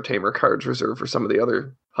spots for Tamer cards reserved for some of the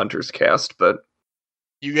other Hunters cast, but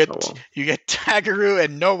you get Tagaru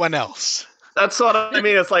and no one else. That's what I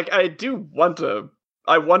mean. It's like I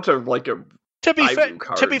want like a. To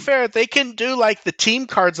be fair, they can do like the team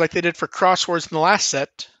cards like they did for Crosswords in the last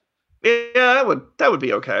set. Yeah, that would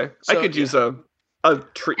be okay. So, I could use the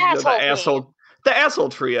asshole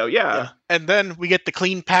trio, yeah. And then we get the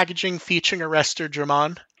clean packaging featuring Arrestor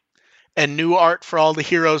Dramon and new art for all the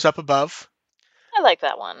heroes up above. I like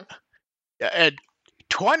that one. Yeah, and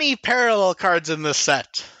 20 parallel cards in this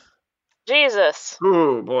set. Jesus.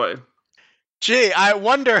 Oh, boy. Gee, I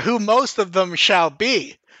wonder who most of them shall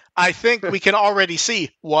be. I think we can already see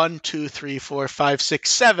 1, 2, 3, 4, 5, 6,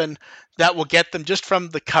 7 that will get them just from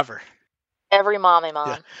the cover. Every mommy mom.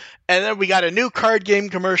 Yeah. And then we got a new card game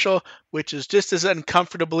commercial, which is just as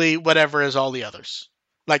uncomfortably whatever as all the others.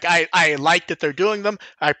 Like, I like that they're doing them.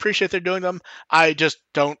 I appreciate they're doing them. I just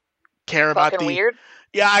don't care about the... weird?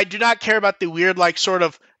 Yeah, I do not care about the weird, like, sort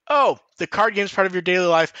of, the card game's part of your daily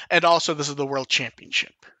life, and also this is the World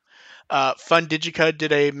Championship. Fun Digica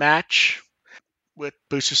did a match with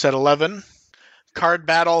Booster Set 11. Card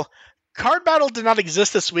Battle did not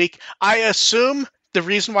exist this week. I assume the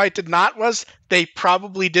reason why it did not was they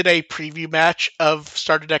probably did a preview match of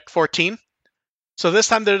Starter Deck 14. So this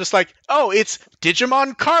time they're just like, it's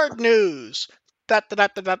Digimon card news.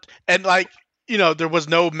 And like, there was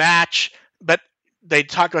no match, but they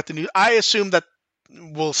talked about the news. I assume that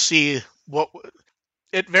we'll see what...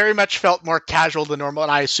 It very much felt more casual than normal,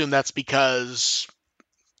 and I assume that's because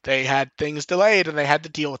they had things delayed and they had to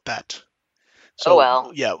deal with that. So,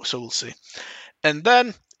 well. Yeah, so we'll see. And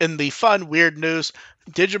then, in the fun, weird news,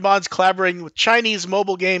 Digimon's collaborating with Chinese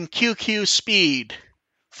mobile game QQ Speed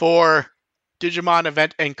for Digimon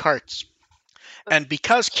event and carts. And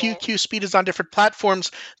because QQ Speed is on different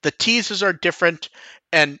platforms, the teasers are different,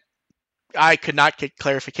 and I could not get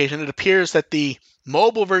clarification. It appears that the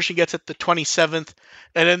mobile version gets it the 27th,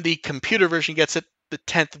 and then the computer version gets it the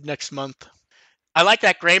 10th of next month. I like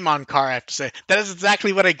that Greymon car, I have to say. That is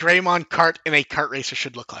exactly what a Greymon cart in a kart racer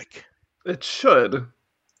should look like. It should.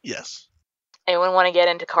 Yes. Anyone want to get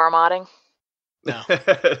into car modding? No.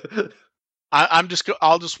 I'll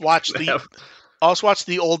just watch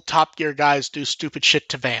the old Top Gear guys do stupid shit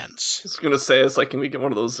to vans. I was gonna say, it's like, can we get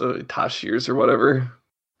one of those Tashirs or whatever?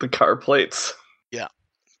 The car plates. Yeah.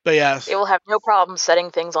 But yeah. It will have no problem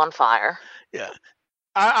setting things on fire. Yeah.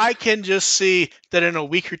 I can just see that in a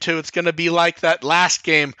week or two it's going to be like that last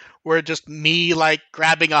game where just me like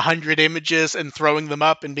grabbing 100 images and throwing them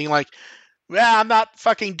up and being like, well, I'm not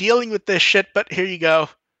fucking dealing with this shit, but here you go.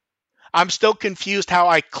 I'm still confused how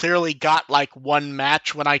I clearly got like one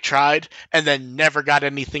match when I tried and then never got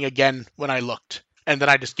anything again when I looked. And then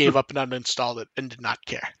I just gave up and uninstalled it and did not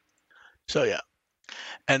care. So yeah.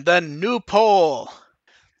 And then new poll.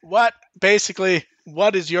 What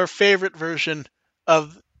is your favorite version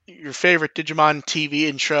of your favorite Digimon TV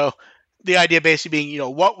intro? The idea basically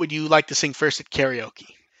being, what would you like to sing first at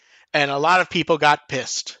karaoke? And a lot of people got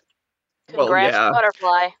pissed. Congrats,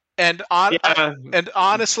 Butterfly. And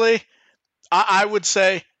honestly, I would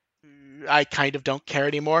say I kind of don't care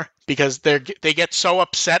anymore because they get so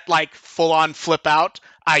upset, like full on flip out.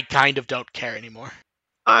 I kind of don't care anymore.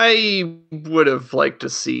 I would have liked to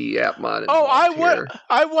see Atmon. Oh, I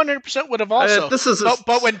 100% would have also.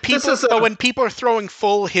 But when people are throwing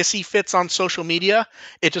full hissy fits on social media,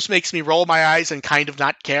 it just makes me roll my eyes and kind of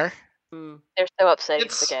not care. They're so upsetting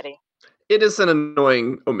spaghetti. It is an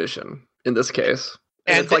annoying omission in this case.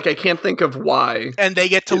 And it's like I can't think of why. And they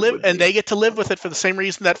get to live with it for the same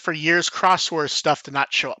reason that for years CrossWars stuff did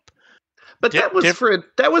not show up. But that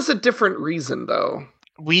was a different reason though.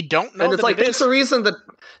 We don't know. And it's like it's a reason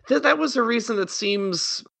that was a reason that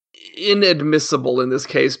seems inadmissible in this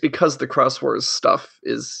case because the CrossWars stuff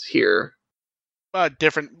is here.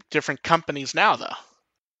 Different companies now though.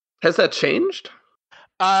 Has that changed?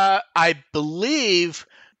 I believe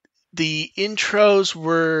the intros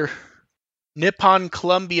were Nippon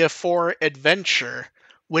Columbia 4 Adventure,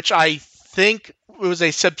 which I think was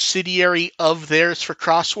a subsidiary of theirs for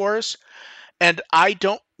CrossWars. And I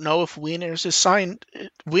don't know if Winners is signed.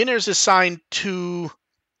 Winners is signed to,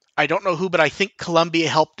 I don't know who, but I think Columbia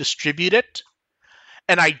helped distribute it.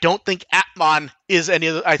 And I don't think Atmon is any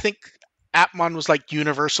of the, I think Atmon was like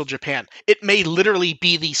Universal Japan. It may literally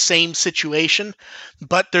be the same situation,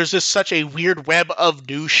 but there's just such a weird web of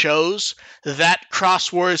new shows that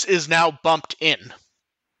CrossWars is now bumped in.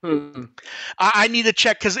 I need to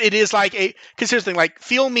check because it is like because here's the thing, like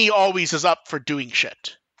Feel Me always is up for doing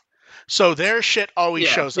shit. So their shit always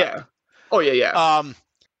shows up. Oh yeah.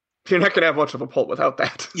 You're not gonna have much of a pull without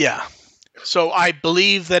that. Yeah. So I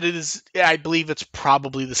believe that it is. I believe it's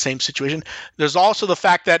probably the same situation. There's also the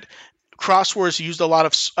fact that CrossWars used a lot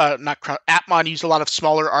of Atmon used a lot of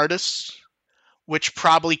smaller artists, which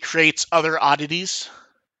probably creates other oddities.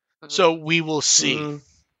 So we will see.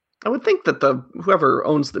 I would think that whoever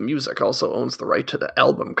owns the music also owns the right to the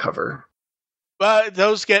album cover.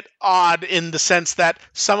 Those get odd in the sense that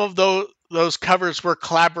some of those covers were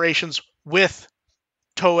collaborations with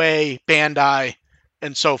Toei, Bandai,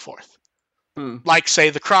 and so forth. Like,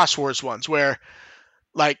 say, the CrossWars ones, where,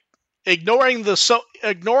 like, ignoring the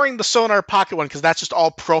Sonar Pocket one, because that's just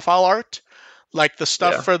all profile art, like the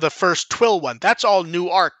stuff for the first Twill one, that's all new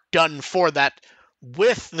art done for that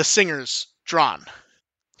with the singers drawn.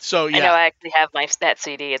 So, yeah. I know I actually have that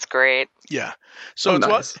CD. It's great. Yeah. So it's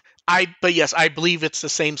nice. But yes, I believe it's the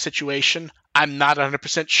same situation. I'm not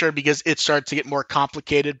 100% sure because it started to get more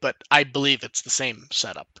complicated, but I believe it's the same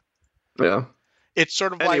setup. Yeah. It's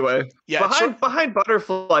sort of anyway, behind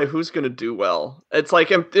Butterfly, who's going to do well? It's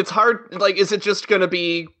like, it's hard. Like, is it just going to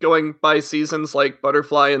be going by seasons like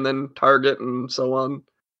Butterfly and then Target and so on?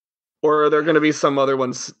 Or are there going to be some other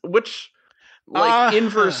ones?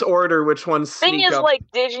 Inverse order, which ones sneak thing is up? Like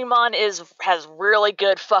Digimon has really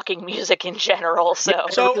good fucking music in general, so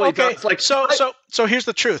so here's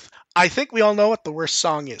the truth. I think we all know what the worst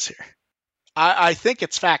song is here. I think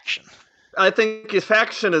it's Faction. I think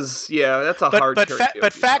Faction is that's a hard.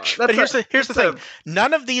 But Faction. But here's the thing.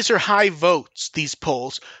 None of these are high votes. These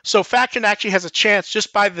polls. So Faction actually has a chance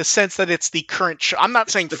just by the sense that it's the current show. I'm not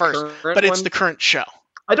saying first, but it's the current show.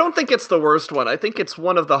 I don't think it's the worst one. I think it's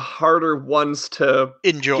one of the harder ones to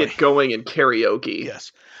get going in karaoke.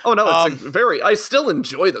 Yes. Oh no, it's I still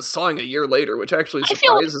enjoy the song a year later, which actually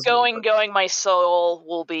surprises me. I feel like Going My Soul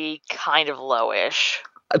will be kind of lowish.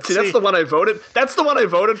 See, that's the one I voted. That's the one I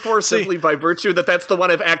voted for simply by virtue that that's the one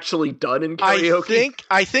I've actually done in karaoke.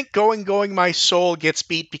 I think Going My Soul gets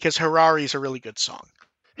beat because Hirari is a really good song.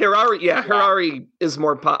 Hirari is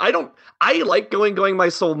more I like Going My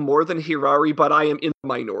Soul more than Hirari, but I am in the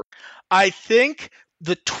minority. I think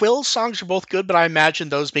the Twill songs are both good, but I imagine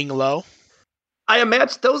those being low. I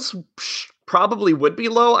imagine those probably would be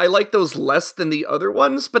low. I like those less than the other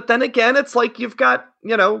ones, but then again, it's like you've got,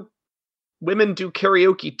 women do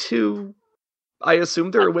karaoke too. I assume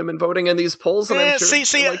there are women voting in these polls. And I'm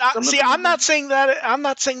sure I'm not saying that. I'm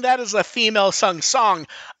not saying that as a female sung song.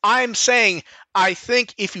 I'm saying I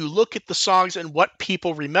think if you look at the songs and what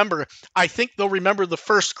people remember, I think they'll remember the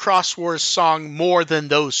first CrossWars song more than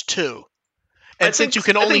those two. And since you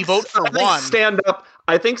can only vote for one,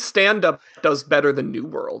 I think Stand Up does better than New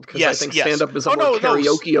World because I think Stand Up is a more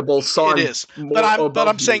karaokeable song. It is, but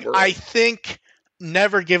I'm saying World. I think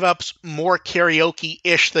Never Give Up's more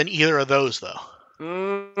karaoke-ish than either of those, though.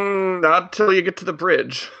 Not until you get to the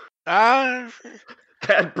bridge. That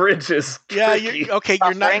bridge is tricky.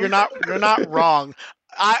 You're not wrong.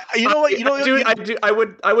 I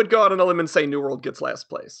would go out on a limb and say New World gets last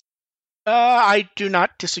place. I do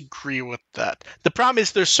not disagree with that. The problem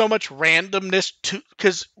is there's so much randomness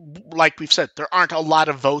because, like we've said, there aren't a lot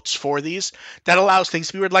of votes for these that allows things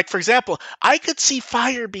to be weird. Like, for example, I could see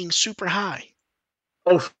Fire being super high.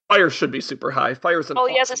 Oh, Fire should be super high. Fire's an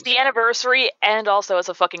awesome yes, it's the anniversary, and also it's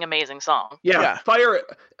a fucking amazing song. Yeah, Fire,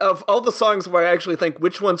 of all the songs where I actually think,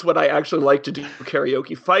 which ones would I actually like to do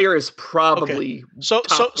karaoke? Fire is probably top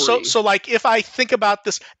 3. So like, if I think about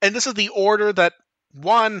this, and this is the order that,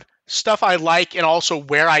 one, stuff I like, and also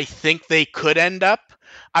where I think they could end up,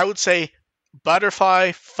 I would say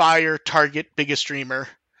Butterfly, Fire, Target, Biggest Dreamer.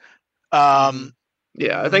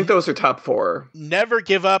 Yeah, I think those are top 4. Never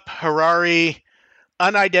Give Up, Harari,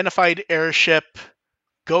 Unidentified Airship,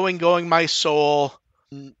 Going, My Soul.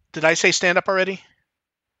 Did I say Stand Up already?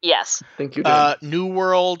 Yes. I think you did. New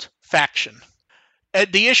World, Faction.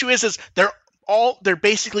 And the issue is they're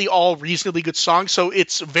basically all reasonably good songs, so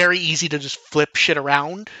it's very easy to just flip shit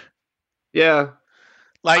around. Yeah.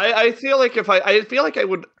 Like I feel like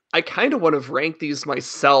I kind of want to rank these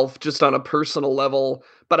myself just on a personal level,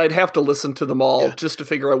 but I'd have to listen to them all just to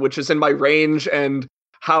figure out which is in my range and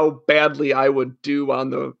how badly I would do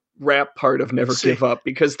on the rap part of Never Give Up,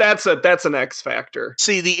 because that's an X factor.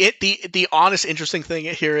 See, the honest interesting thing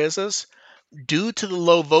here is due to the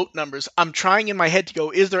low vote numbers, I'm trying in my head to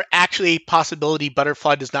go, is there actually a possibility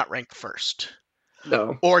Butterfly does not rank first?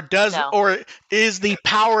 No. Or is the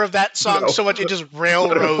power of that song so much it just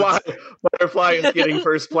railroads? Butterfly is getting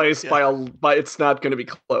first place but it's not going to be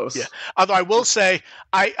close. Yeah. Although I will say,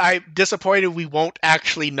 I'm disappointed we won't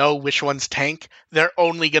actually know which ones tank. They're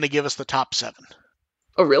only going to give us the top 7.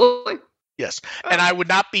 Oh, really? Yes. And I would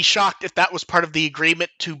not be shocked if that was part of the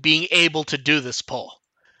agreement to being able to do this poll.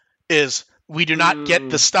 Is we do not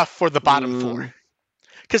get the stuff for the bottom 4.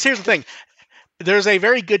 Because here's the thing. There's a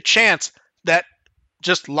very good chance that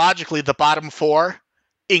just logically the bottom 4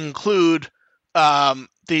 include the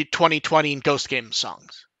 2020 and Ghost Game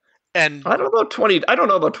songs. And I don't know about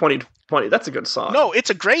 2020. That's a good song. No, it's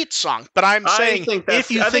a great song, but I'm saying if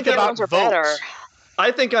you think about votes, I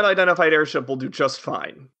think Unidentified Airship will do just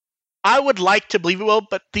fine. I would like to believe it will,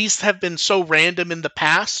 but these have been so random in the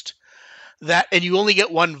past and you only get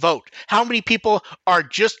one vote. How many people are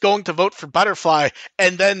just going to vote for Butterfly,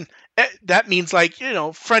 and then that means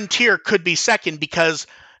Frontier could be second because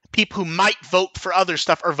people who might vote for other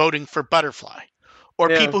stuff are voting for Butterfly. Or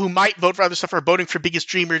people who might vote for other stuff are voting for Biggest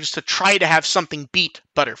Dreamer just to try to have something beat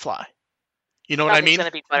Butterfly. You know what I mean? It's going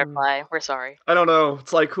to beat Butterfly. We're sorry. I don't know.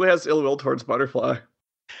 It's like, who has ill will towards Butterfly?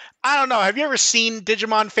 I don't know. Have you ever seen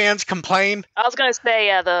Digimon fans complain? I was going to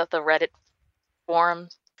say the Reddit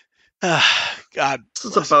forums. God. This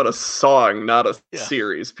is about a song, not a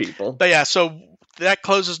series, people. But yeah, so that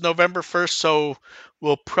closes November 1st, so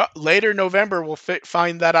we'll later November we'll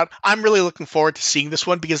find that out. I'm really looking forward to seeing this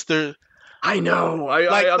one because I know.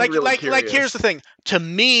 I'm really curious. Here's the thing. To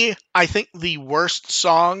me, I think the worst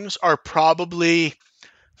songs are probably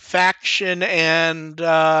Faction and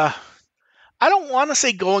I don't want to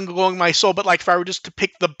say Going My Soul, but if I were just to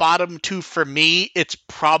pick the bottom 2 for me, it's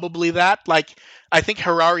probably that. I think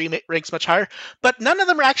Harari ranks much higher, but none of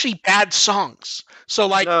them are actually bad songs. So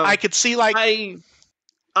no. I could see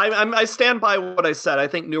I stand by what I said. I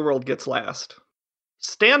think New World gets last.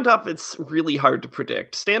 Stand Up, it's really hard to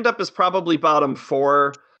predict. Stand Up is probably bottom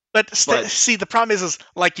 4. But see, the problem is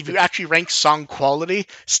if you actually rank song quality,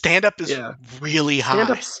 Stand Up is really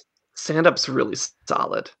high. Stand Up's really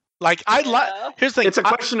solid. Here's the thing. It's a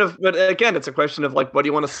question of what do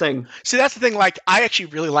you want to sing? See, that's the thing. I actually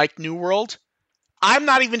really like New World. I'm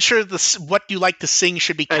not even sure what you like to sing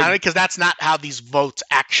should be counted because that's not how these votes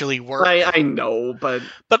actually work. I know, but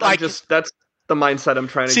that's the mindset I'm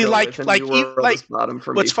trying to go with. And New World is bottom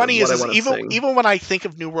for me. What's funny is even when I think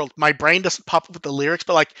of New World, my brain doesn't pop up with the lyrics,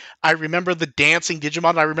 but I remember the dancing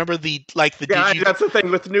Digimon. I remember the that's the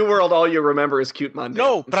thing with New World. All you remember is Cutemon.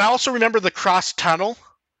 No, but I also remember the cross tunnel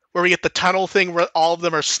where we get the tunnel thing where all of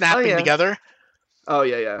them are snapping together. Oh,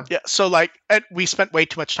 yeah. Yeah, so, we spent way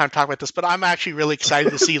too much time talking about this, but I'm actually really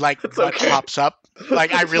excited to see, what pops up.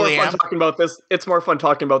 I really am. Talking about this. It's more fun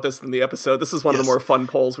talking about this than the episode. This is one of the more fun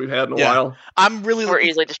polls we've had in a while. We're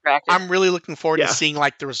easily distracted. I'm really looking forward to seeing,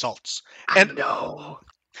 the results. And, I know.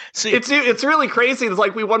 See, it's really crazy. It's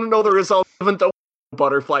we want to know the results, even though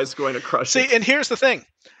Butterfly's going to crush it. See, and here's the thing.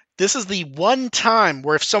 This is the one time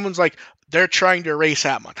where if someone's they're trying to erase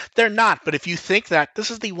Atmon. They're not, but if you think that,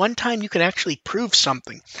 this is the one time you can actually prove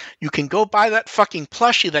something. You can go buy that fucking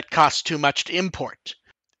plushie that costs too much to import.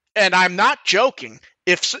 And I'm not joking.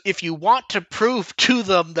 If you want to prove to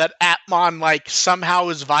them that Atmon somehow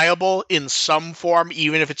is viable in some form,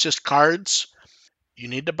 even if it's just cards, you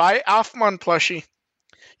need to buy Alphamon plushie.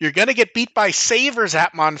 You're going to get beat by Savers,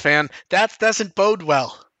 Atmon fan. That doesn't bode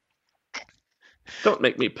well. Don't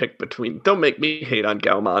make me hate on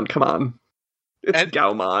Gaomon. Come on. It's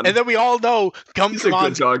Gaomon. And then we all know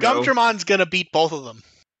Gumdramon's gonna beat both of them.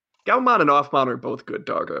 Gaomon and Offmon are both good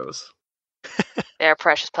doggos. They're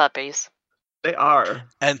precious puppies. They are.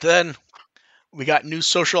 And then we got new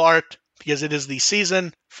social art because it is the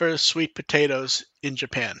season for sweet potatoes in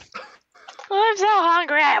Japan. I'm so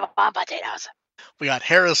hungry. I want potatoes. We got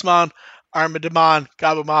Harrismon, Armadamon,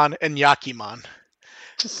 Gabumon, and Yakimon.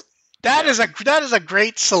 That is a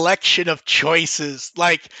great selection of choices.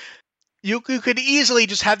 Like, you could easily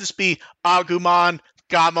just have this be Agumon,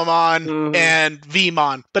 Gamamon, and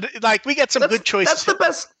Vmon. But like, we get some good choices. That's the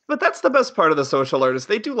best. But that's the best part of the social art is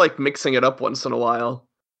they do like mixing it up once in a while.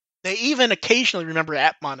 They even occasionally remember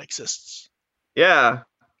Appmon exists. Yeah.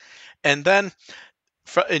 And then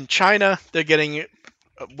in China, they're getting a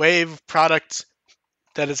wave of products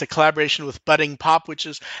that is a collaboration with Budding Pop, which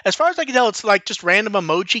is, as far as I can tell, it's like just random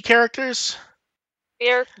emoji characters.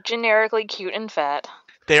 They're generically cute and fat.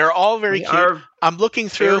 They are all very cute. I'm looking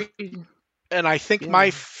through, and I think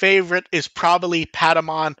my favorite is probably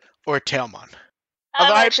Patamon or Tailmon.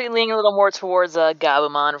 I'm actually leaning a little more towards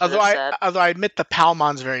Gabumon for this set. Although I admit the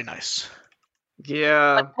Palmon's very nice.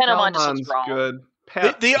 Yeah, Patamon just looks wrong. Good.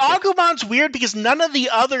 The Agumon's weird because none of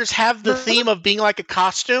the others have the theme of being like a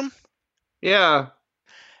costume. Yeah.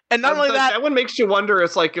 And not only that one makes you wonder,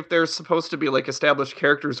 it's like if they're supposed to be like established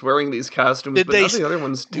characters wearing these costumes, but none of the other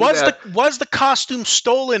ones do that. Was the costume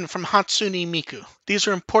stolen from Hatsune Miku? These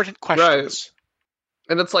are important questions. Right.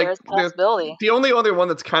 And it's like the only other one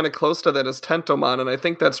that's kind of close to that is Tentomon, and I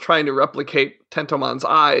think that's trying to replicate Tentomon's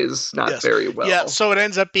eyes very well. Yeah, so it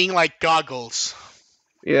ends up being like goggles.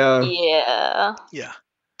 Yeah. Yeah. Yeah.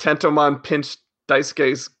 Tentomon pinched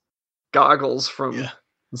Daisuke's goggles from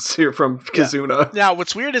Kizuna. Yeah. Now,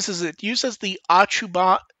 what's weird is it uses the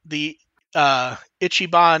Ichiban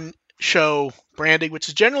show branding, which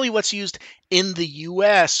is generally what's used in the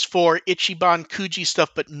US for Ichiban Kuji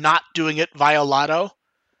stuff, but not doing it via Lotto.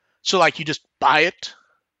 So, like, you just buy it.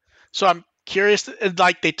 So I'm curious,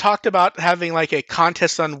 like, they talked about having, like, a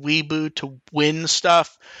contest on Weibo to win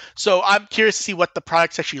stuff. So I'm curious to see what the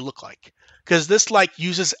products actually look like. Because this, like,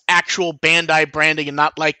 uses actual Bandai branding and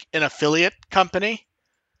not, like, an affiliate company.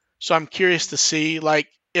 So I'm curious to see, like,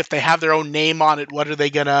 if they have their own name on it, what are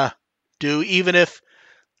they going to do? Even if,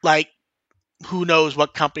 like, who knows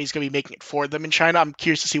what company's going to be making it for them in China. I'm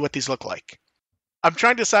curious to see what these look like. I'm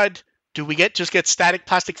trying to decide, do we just get static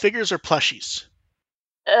plastic figures or plushies?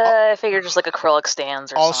 I figure just like acrylic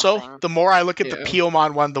stands or something. Also, the more I look at the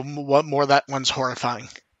Piomon one, the more that one's horrifying.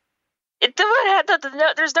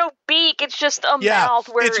 There's no beak. It's just a mouth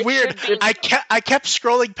where it's weird. I kept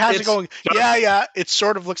scrolling past and going, it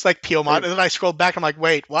sort of looks like Piomon. And then I scrolled back. I'm like,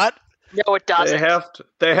 wait, what? No, it doesn't.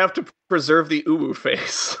 They have to preserve the Uwu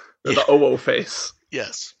face. Or the Owo face.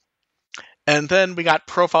 Yes. And then we got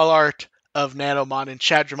profile art of Nanomon and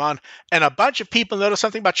Shadramon. And a bunch of people noticed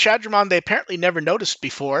something about Shadramon they apparently never noticed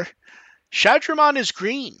before. Shadramon is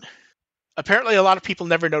green. Apparently a lot of people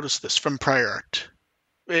never noticed this from prior art.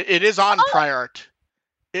 It is on prior art.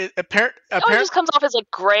 It just comes off as like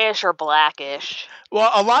grayish or blackish. Well,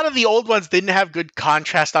 a lot of the old ones didn't have good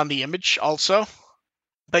contrast on the image also.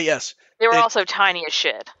 But yes. They were also tiny as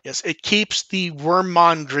shit. Yes, it keeps the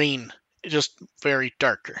Wormmon green, just very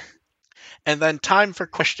darker. And then time for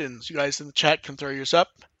questions. You guys in the chat can throw yours up.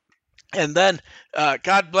 And then,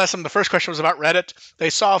 God bless them, the first question was about Reddit. They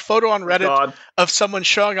saw a photo on Reddit of someone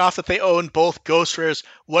showing off that they own both Ghost Rares.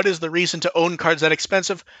 What is the reason to own cards that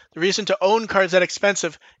expensive? The reason to own cards that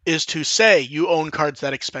expensive is to say you own cards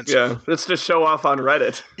that expensive. Yeah, it's to show off on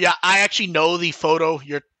Reddit. Yeah, I actually know the photo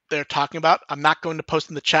they're talking about. I'm not going to post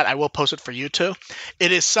in the chat. I will post it for you two.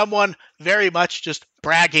 It is someone very much just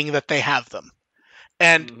bragging that they have them.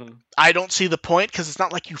 And I don't see the point because it's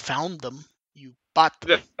not like you found them. You bought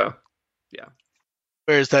them. Yeah.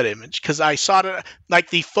 Where's that image? Because I saw it, like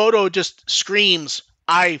the photo just screams,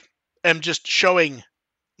 I am just showing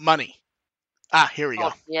money. Here we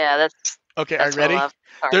go. Yeah, that's... Okay, are you ready?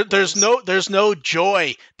 There's no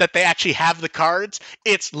joy that they actually have the cards.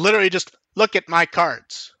 It's literally just, look at my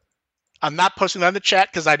cards. I'm not posting that in the chat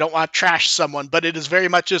because I don't want to trash someone, but it is very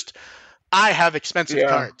much just, I have expensive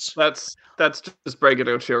cards. That's just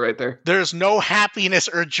braggadocio right there. There's no happiness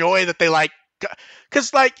or joy that they like.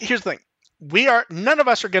 Because, like, here's the thing. None of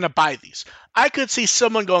us are going to buy these. I could see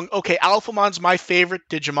someone going, okay, Alphamon's my favorite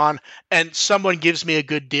Digimon, and someone gives me a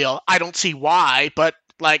good deal. I don't see why, but,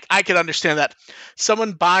 like, I could understand that.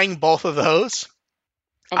 Someone buying both of those.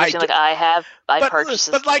 And I purchased this.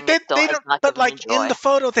 But like in the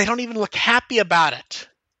photo, they don't even look happy about it.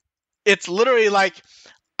 It's literally like,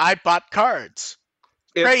 I bought cards.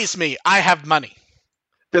 Praise me, I have money.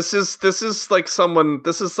 This is like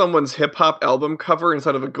someone's hip hop album cover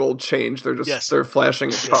instead of a gold change. They're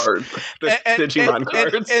flashing a card, Digimon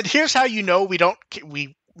cards. And here's how you know we don't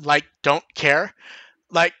care.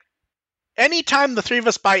 Like, anytime the three of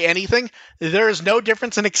us buy anything, there is no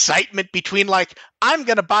difference in excitement between like, I'm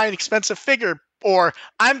going to buy an expensive figure or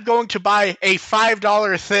I'm going to buy a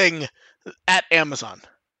 $5 thing at Amazon.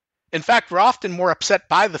 In fact, we're often more upset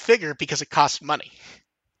by the figure because it costs money.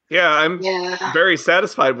 Yeah, I'm very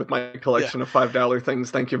satisfied with my collection of $5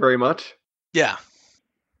 things. Thank you very much. Yeah.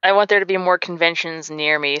 I want there to be more conventions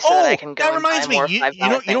near me so that I can go and buy more $5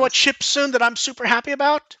 things. You know what ships soon that I'm super happy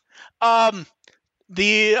about?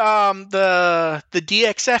 The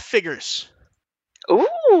DXF figures.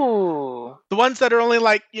 Ooh. The ones that are only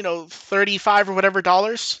like, $35 or whatever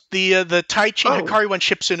dollars. The Taichi Hikari one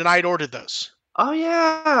ships soon, and I had ordered those. Oh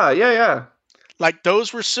yeah. Like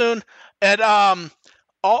those were soon, and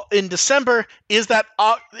all in December is that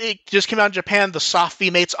it just came out in Japan. The Soft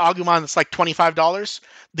V Mates Agumon that's like $25.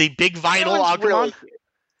 The big vinyl Agumon. Really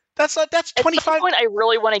that's $25. At some point, I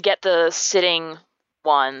really want to get the sitting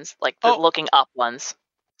ones, like the looking up ones.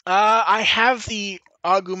 I have the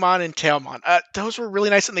Agumon and Tailmon. Those were really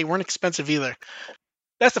nice, and they weren't expensive either.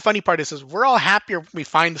 That's the funny part is we're all happier when we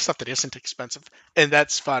find the stuff that isn't expensive, and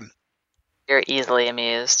that's fun. You're easily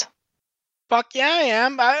amused. Fuck yeah, I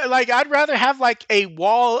am. I'd rather have like a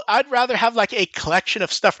wall. I'd rather have like a collection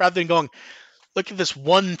of stuff rather than going, look at this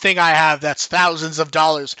one thing I have that's thousands of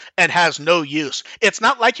dollars and has no use. It's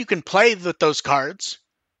not like you can play with those cards.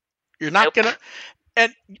 You're not gonna.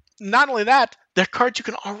 And not only that, they're cards you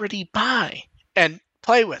can already buy and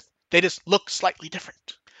play with. They just look slightly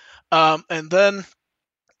different. And then,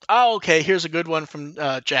 okay, here's a good one from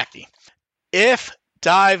Jackie. If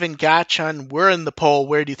Dive and Gachan were in the poll,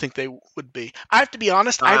 where do you think they would be? I have to be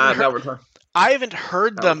honest. I haven't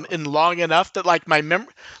heard them in long enough that like my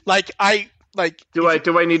memory, like I like. Do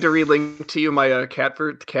I need to relink to you my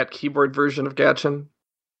cat keyboard version of Gachan?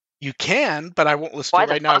 You can, but I won't listen to it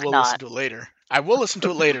right now. I will listen to it later. I will listen to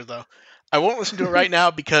it later though. I won't listen to it right now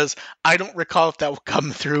because I don't recall if that will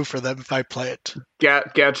come through for them if I play it.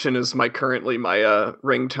 Gachan is currently my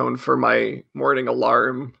ringtone for my morning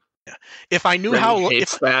alarm. Yeah. If I knew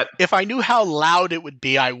if I knew how loud it would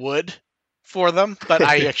be, I would for them, but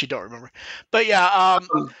I actually don't remember. But yeah,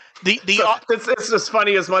 it's just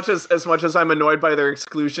funny. As much as I'm annoyed by their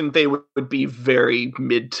exclusion, they would be very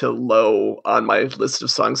mid to low on my list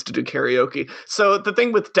of songs to do karaoke. So the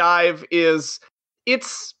thing with Dive is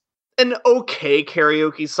it's an okay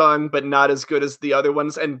karaoke song, but not as good as the other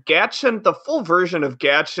ones. And Gachan, the full version of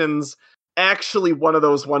Gachan's actually one of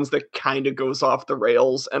those ones that kind of goes off the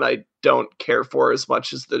rails, and I don't care for as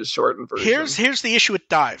much as the shortened version. Here's the issue with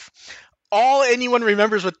Dive. All anyone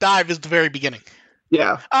remembers with Dive is the very beginning.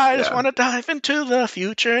 Yeah. I just want to dive into the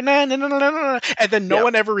future. Na, na, na, na, na. And then no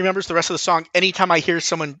one ever remembers the rest of the song. Anytime I hear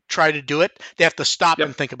someone try to do it, they have to stop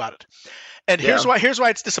and think about it. And here's why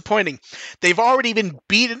it's disappointing. They've already been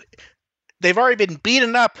beaten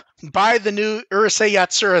up by the new Urusei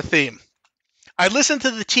Yatsura theme. I listened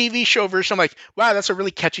to the TV show version. I'm like, wow, that's a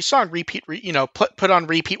really catchy song. Put on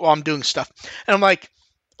repeat while I'm doing stuff. And I'm like,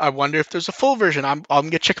 I wonder if there's a full version. I'm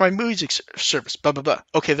gonna check my music service. Blah blah blah.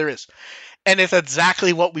 Okay, there is. And it's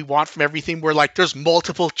exactly what we want from everything. Where like there's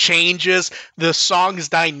multiple changes. The song's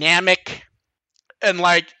dynamic, and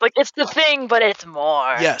like it's the thing, but it's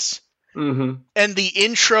more. Yes. Mm-hmm. And the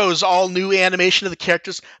intro's all new animation of the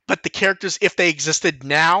characters, but the characters, if they existed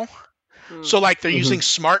now. So, like, they're using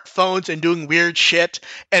smartphones and doing weird shit,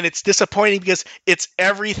 and it's disappointing because it's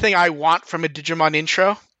everything I want from a Digimon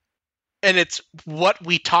intro, and it's what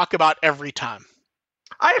we talk about every time.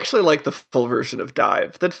 I actually like the full version of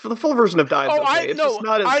Dive. The full version of Dive.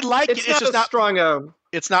 I like it. It's just not strong.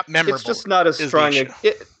 It's not memorable. It's just not as strong.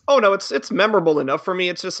 It's memorable enough for me.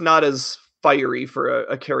 It's just not as fiery for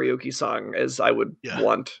a karaoke song as I would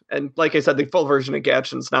want. And like I said, the full version of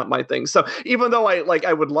Gachan's not my thing. So even though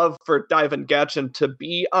I would love for Dive and Gachan to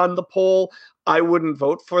be on the poll, I wouldn't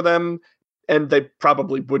vote for them, and they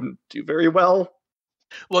probably wouldn't do very well.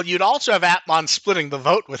 Well, you'd also have Atmon splitting the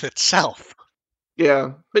vote with itself.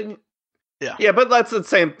 Yeah, but but that's the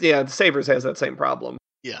same. Yeah, Sabers has that same problem.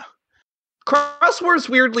 Yeah. Cross Wars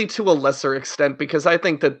weirdly to a lesser extent, because I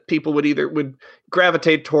think that people would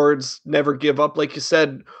gravitate towards Never Give Up, like you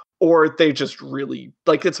said, or they just really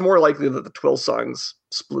it's more likely that the Twill songs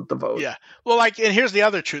split the vote. Yeah. Well, and here's the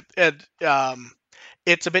other truth.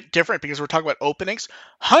 It's a bit different because we're talking about openings.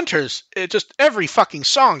 Hunters, every fucking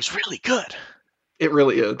song's really good. It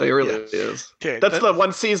really is. They really is. Okay, that's the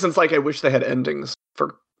one season's I wish they had endings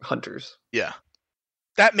for Hunters. Yeah.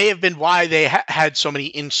 That may have been why they had so many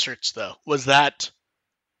inserts, though. Was that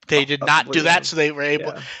they did not do that, so they were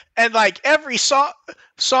able. Yeah. And like every song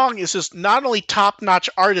is just not only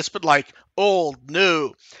top-notch artists, but like old,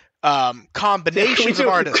 new, combinations of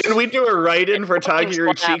artists. Can we do a write-in for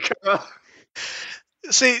Takeru Chikara?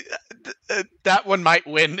 See, that one might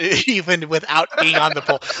win even without being on the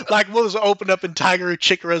poll. Like, we'll just open up and Takeru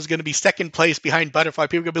Chikara is going to be second place behind Butterfly.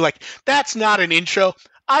 People are going to be like, that's not an intro.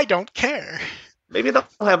 I don't care. Maybe they'll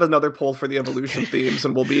have another poll for the Evolution themes,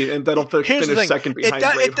 and that'll finish second behind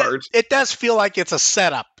Braveheart. It does feel like it's a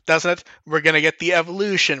setup, doesn't it? We're going to get the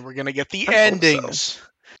Evolution. We're going to get the endings. So.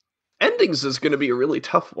 Endings is going to be a really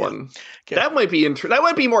tough one. Yeah. Okay. That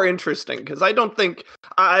might be more interesting because I don't think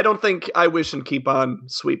I Wish and Keep On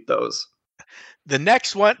sweep those. The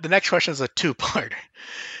next question is a two-parter.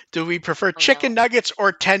 Do we prefer chicken nuggets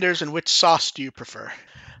or tenders, and which sauce do you prefer?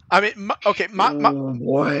 I mean,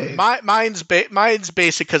 mine's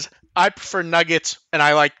basic because I prefer nuggets and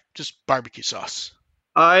I like just barbecue sauce.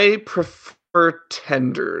 I prefer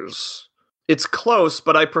tenders. It's close,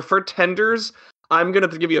 but I prefer tenders. I'm going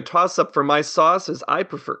to give you a toss-up for my sauce, as I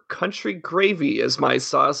prefer country gravy as my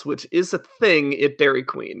sauce, which is a thing at Dairy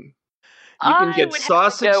Queen. You can get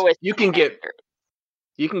sausage. You can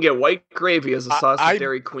get white gravy as a sauce at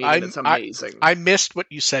Dairy Queen, and it's amazing. I missed what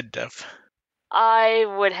you said, Dev. I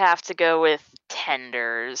would have to go with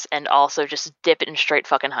tenders, and also just dip it in straight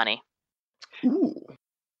fucking honey. Ooh,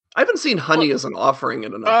 I haven't seen honey as an offering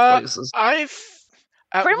in enough places.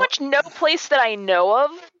 Pretty much no place that I know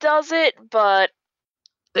of does it, but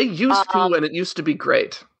they used to, and it used to be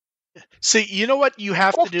great. See, you know what you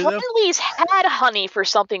have to do, though? Friendly's had honey for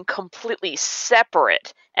something completely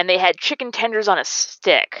separate, and they had chicken tenders on a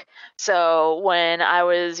stick. So when I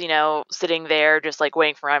was, sitting there just, like,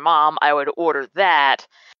 waiting for my mom, I would order that,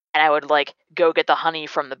 and I would, like, go get the honey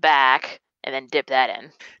from the back, and then dip that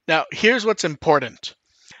in. Now, here's what's important.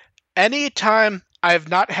 Anytime I have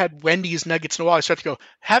not had Wendy's nuggets in a while, I start to go,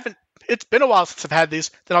 it's been a while since I've had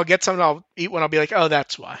these, then I'll get some and I'll eat one, I'll be like, oh,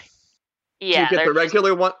 that's why. Yeah. Do you get the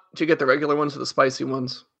regular one? Do you get the regular ones or the spicy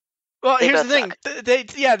ones? Well, here's the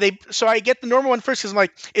thing. So I get the normal one first because I'm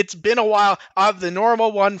like, it's been a while. I'll have the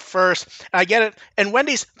normal one first. And I get it. And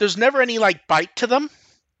Wendy's, there's never any like bite to them.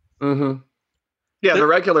 Mm-hmm. Yeah, the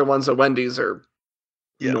regular ones at Wendy's are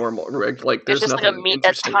normal. Like there's just nothing like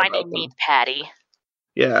a tiny meat patty.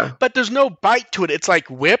 Yeah. But there's no bite to it. It's like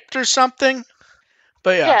whipped or something.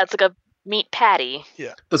 But yeah, it's like a meat patty.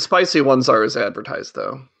 Yeah. The spicy ones are as advertised,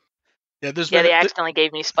 though. Yeah, they accidentally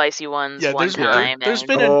gave me spicy ones one time. There's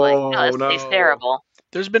been tastes terrible.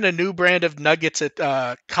 There's been a new brand of nuggets at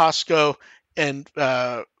Costco and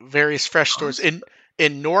various fresh stores in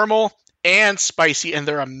normal and spicy, and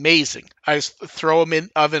they're amazing. I just throw them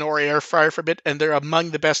in oven or air fryer for a bit, and they're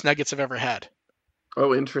among the best nuggets I've ever had.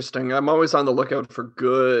 Oh, interesting. I'm always on the lookout for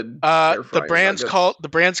good. The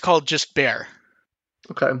brand's called Just Bear.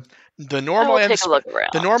 Okay. The normal and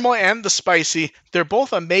the spicy, they're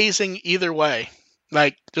both amazing either way.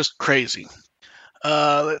 Like, just crazy.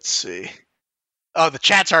 Let's see. Oh, the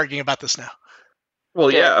chat's arguing about this now. Well,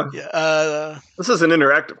 yeah. Yeah. This is an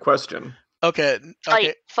interactive question. Okay.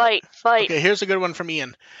 Fight. Okay, here's a good one from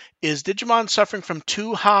Ian. Is Digimon suffering from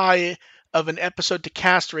too high of an episode to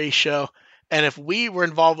cast ratio? And if we were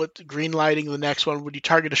involved with greenlighting the next one, would you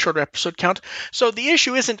target a shorter episode count? So the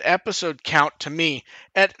issue isn't episode count to me.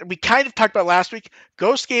 And we kind of talked about last week.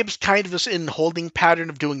 Ghost Game's kind of this in holding pattern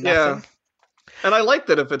of doing nothing. Yeah. And I like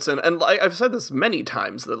that if it's in, and I've said this many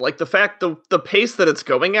times, that like the pace that it's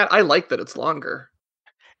going at, I like that it's longer.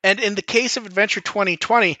 And in the case of Adventure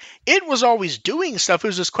 2020, it was always doing stuff. It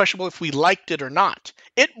was just questionable if we liked it or not.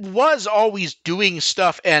 It was always doing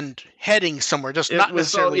stuff and heading somewhere, just not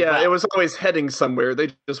necessarily well. It was always heading somewhere. They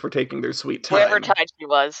just were taking their sweet time. Whatever time she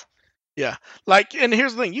was. Yeah. Like, and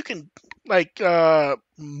here's the thing. You can, like, a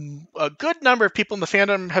good number of people in the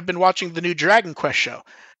fandom have been watching the new Dragon Quest show.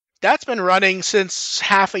 That's been running since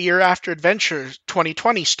half a year after Adventure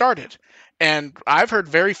 2020 started. And I've heard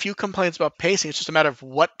very few complaints about pacing. It's just a matter of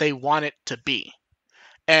what they want it to be.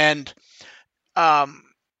 And I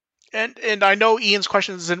know Ian's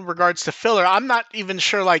question is in regards to filler. I'm not even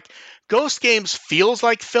sure, like, Ghost Games feels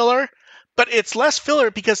like filler, but it's less filler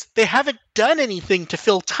because they haven't done anything to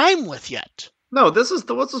fill time with yet. No, this is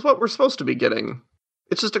what we're supposed to be getting.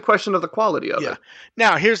 It's just a question of the quality of it.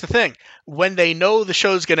 Now, here's the thing. When they know the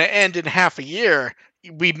show's going to end in half a year,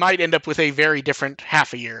 we might end up with a very different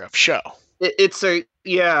half a year of show.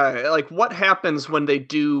 Like what happens when they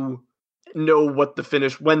do know what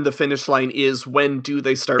when the finish line is, when do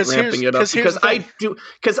they start ramping it up?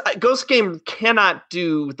 Because Ghost Game cannot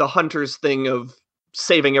do the Hunters thing of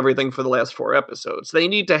saving everything for the last 4 episodes. They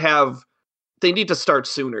need to start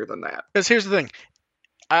sooner than that. Because here's the thing.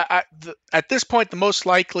 At this point, the most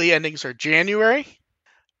likely endings are January,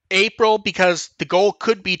 April, because the goal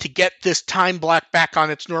could be to get this time block back on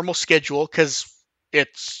its normal schedule because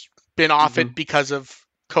it's been off it because of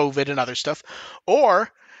COVID and other stuff. Or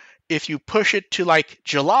if you push it to like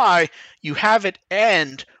July, you have it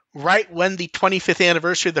end right when the 25th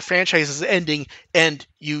anniversary of the franchise is ending, and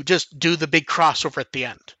you just do the big crossover at the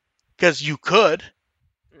end. Because you could.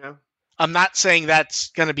 Yeah. I'm not saying that's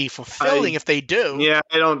going to be fulfilling if they do. Yeah,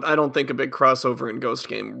 I don't think a big crossover in Ghost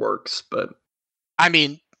Game works, but I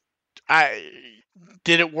mean,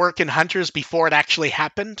 did it work in Hunters before it actually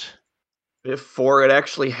happened? Before it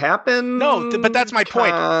actually happened? No, but that's my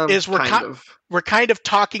point. Is we're kind of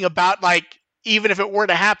talking about, like, even if it were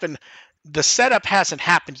to happen, the setup hasn't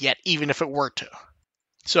happened yet, even if it were to.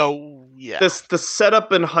 So, yeah. The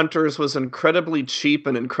setup in Hunters was incredibly cheap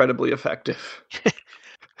and incredibly effective.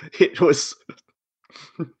 It was...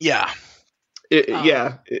 Yeah.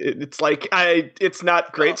 It's like, it's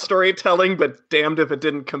not great storytelling, but damned if it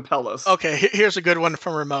didn't compel us. Okay, here's a good one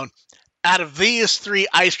from Ramon. Out of these 3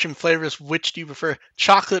 ice cream flavors, which do you prefer?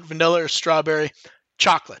 Chocolate, vanilla, or strawberry?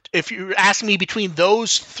 Chocolate. If you ask me between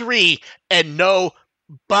those 3 and no,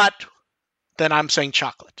 but, then I'm saying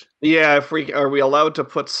chocolate. Yeah, are we allowed to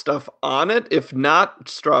put stuff on it? If not,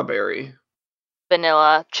 strawberry.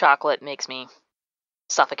 Vanilla, chocolate makes me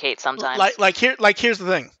suffocate sometimes. Here's the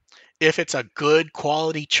thing. If it's a good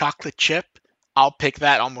quality chocolate chip, I'll pick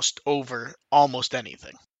that over almost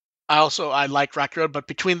anything. I like Rocky Road, but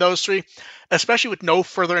between those 3, especially with no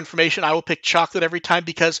further information, I will pick chocolate every time,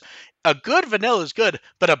 because a good vanilla is good,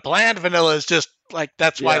 but a bland vanilla is just like,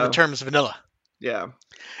 that's why the term is vanilla. Yeah.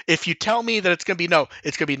 If you tell me that it's going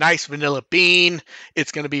to be nice vanilla bean,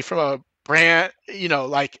 it's going to be from a brand,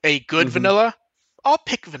 like a good vanilla, I'll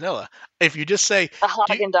pick vanilla. If you just say... The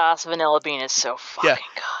Haagen-Dazs vanilla bean is so fucking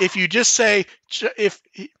good. If you just say...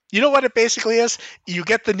 You know what it basically is? You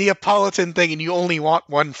get the Neapolitan thing and you only want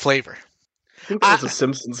one flavor. I think that was a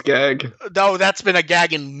Simpsons gag. No, that's been a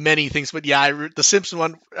gag in many things. But yeah, the Simpsons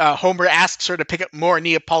one, Homer asks her to pick up more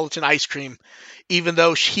Neapolitan ice cream, even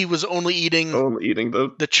though he was only eating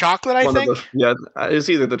the chocolate, I think? It's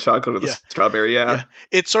either the chocolate or the strawberry, yeah.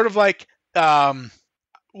 It's sort of like... I'm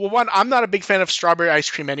not a big fan of strawberry ice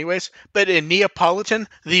cream anyways, but in Neapolitan,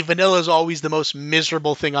 the vanilla is always the most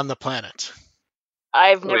miserable thing on the planet.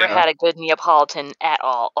 I've never had a good Neapolitan at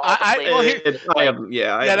all. I haven't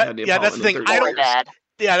had Neapolitan. That's the thing.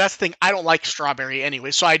 That's the thing. I don't like strawberry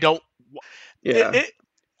anyway, so I don't. Yeah.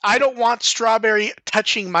 I don't want strawberry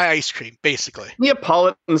touching my ice cream, basically.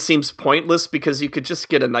 Neapolitan seems pointless because you could just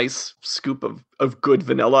get a nice scoop of good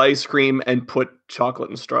vanilla ice cream and put chocolate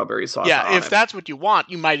and strawberry sauce on it. Yeah, if that's what you want,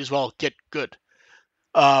 you might as well get good.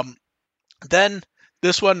 Then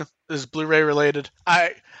this one is Blu-ray related.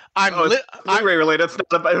 Blu-ray related.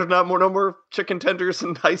 It's no more chicken tenders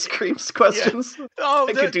and ice creams questions. Yeah.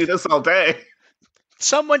 I could do this all day.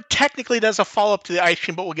 Someone technically does a follow-up to the ice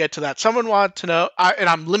cream, but we'll get to that. Someone wanted to know, and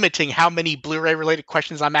I'm limiting how many Blu-ray related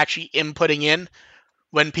questions I'm actually inputting in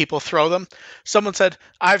when people throw them. Someone said,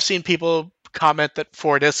 I've seen people comment that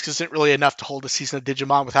 4 discs isn't really enough to hold a season of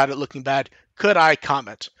Digimon without it looking bad. Could I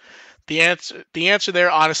comment? The answer there,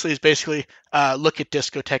 honestly, is basically look at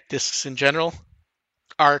Discotek discs in general.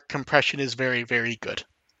 Our compression is very, very good.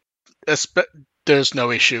 There's no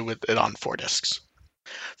issue with it on 4 discs.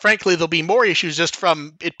 Frankly, there'll be more issues just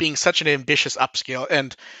from it being such an ambitious upscale.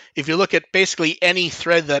 And if you look at basically any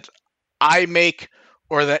thread that I make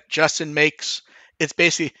or that Justin makes,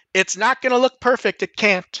 it's not going to look perfect. It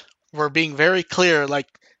can't. We're being very clear. Like,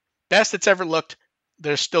 best it's ever looked,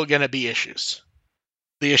 there's still going to be issues.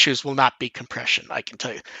 The issues will not be compression, I can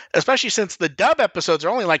tell you. Especially since the dub episodes are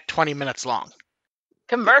only like 20 minutes long.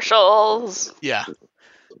 Commercials! Yeah.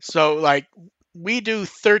 So, like... we can do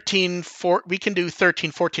 13,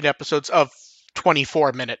 14 episodes of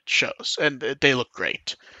 24-minute shows, and they look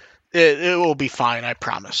great. It will be fine, I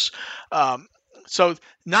promise. So,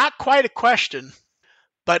 not quite a question,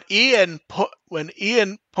 but when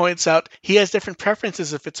Ian points out he has different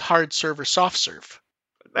preferences if it's hard serve or soft serve.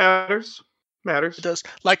 Matters. It does.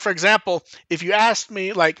 Like, for example, if you asked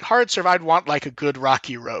me, like, hard serve, I'd want, like, a good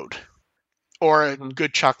Rocky Road. Or a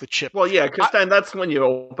good chocolate chip. Well, yeah, because then that's when you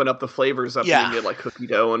open up the flavors up and you get like cookie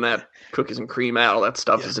dough and that cookies and cream out, all that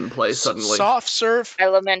stuff is in place suddenly. Soft serve. I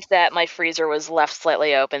lament that my freezer was left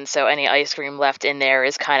slightly open, so any ice cream left in there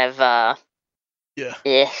is kind of,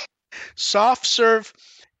 Soft serve,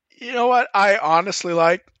 you know what I honestly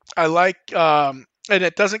like? I like, and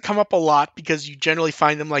it doesn't come up a lot because you generally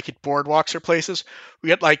find them like at boardwalks or places. We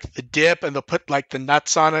get like the dip and they'll put like the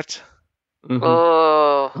nuts on it. Mm-hmm.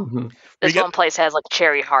 Oh, mm-hmm. This one place has like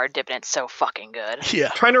cherry hard dip, and it's so fucking good. Yeah,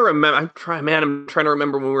 I'm trying to remember. I'm trying to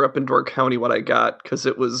remember when we were up in Door County what I got, because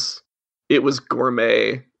it was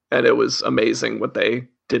gourmet and it was amazing what they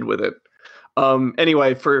did with it.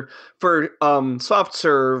 Anyway, for soft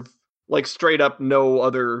serve, like straight up no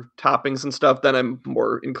other toppings and stuff, then I'm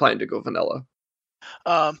more inclined to go vanilla.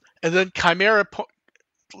 And then Chimera,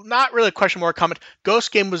 not really a question, more a comment.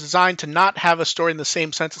 Ghost Game was designed to not have a story in the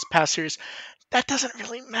same sense as past series. That doesn't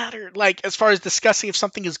really matter. Like, as far as discussing if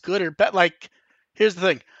something is good or bad, like, here's the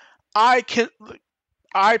thing. I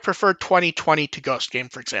prefer 2020 to Ghost Game,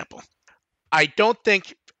 for example. I don't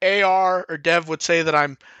think AR or Dev would say that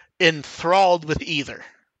I'm enthralled with either,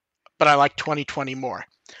 but I like 2020 more.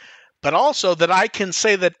 But also that I can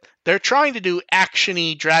say that they're trying to do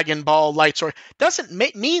action-y Dragon Ball Light Sword doesn't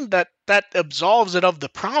mean that absolves it of the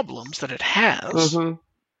problems that it has. Mm-hmm.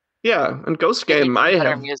 Yeah, and Ghost Game, I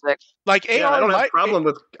have music. Like AR. I don't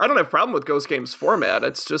have problem with Ghost Game's format.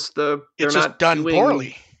 It's just they're it's not just done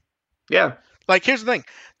poorly. Yeah. Like, here's the thing.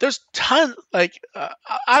 There's tons, like,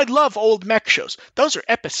 I love old mech shows. Those are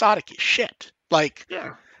episodic as shit. Like,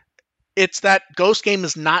 yeah. It's that Ghost Game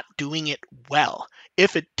is not doing it well.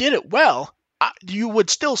 If it did it well, you would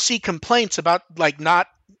still see complaints about, like, not...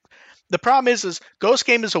 The problem is Ghost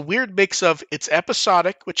Game is a weird mix of it's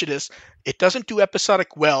episodic, which it is. It doesn't do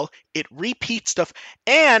episodic well. It repeats stuff.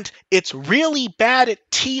 And it's really bad at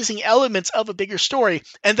teasing elements of a bigger story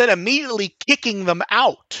and then immediately kicking them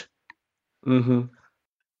out. Mm-hmm.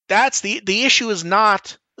 That's the issue is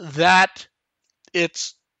not that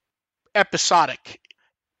it's episodic.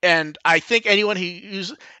 And I think anyone who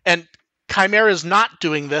uses... And Chimera is not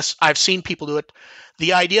doing this. I've seen people do it.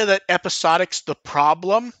 The idea that episodic's the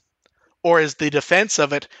problem or is the defense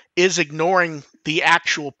of it is ignoring the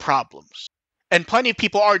actual problems. And plenty of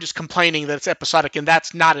people are just complaining that it's episodic, and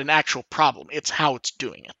that's not an actual problem. It's how it's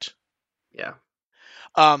doing it. Yeah.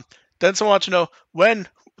 Then someone wants to know, when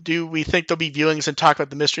do we think there'll be viewings and talk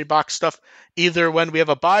about the mystery box stuff? Either when we have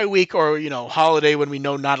a bye week or, holiday when we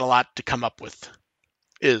know not a lot to come up with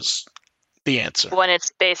is the answer. When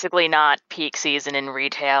it's basically not peak season in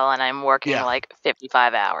retail and I'm working like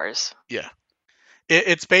 55 hours. Yeah.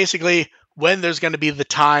 It's basically when there's going to be the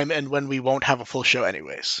time and when we won't have a full show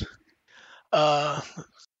anyways.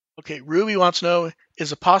 Okay, Ruby wants to know,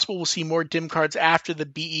 is it possible we'll see more dim cards after the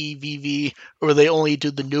BEVV, or will they only do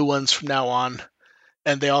the new ones from now on?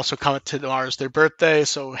 And they also comment tomorrow's their birthday,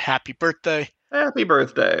 so happy birthday. Happy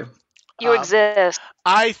birthday. You exist.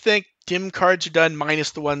 I think dim cards are done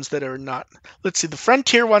minus the ones that are not. Let's see, the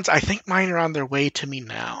Frontier ones, I think mine are on their way to me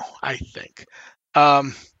now, I think.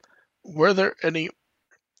 Were there any...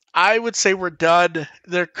 I would say we're done.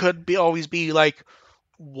 There could always be like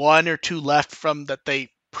one or two left from that they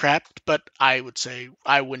prepped, but I would say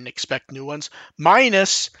I wouldn't expect new ones.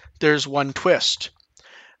 Minus, there's one twist.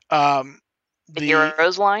 The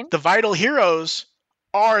Heroes line? The Vital Heroes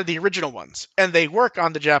are the original ones, and they work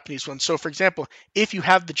on the Japanese ones. So, for example, if you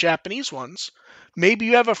have the Japanese ones, maybe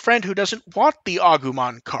you have a friend who doesn't want the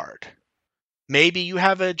Agumon card. Maybe you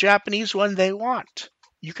have a Japanese one they want.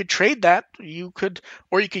 You could trade that. You could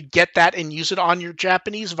get that and use it on your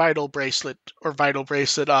Japanese Vital Bracelet or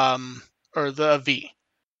the V,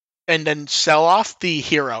 and then sell off the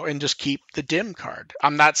hero and just keep the dim card.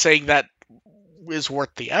 I'm not saying that is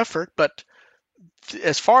worth the effort, but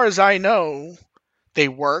as far as I know, they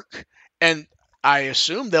work, and I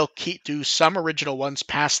assume they'll do some original ones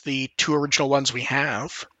past the 2 original ones we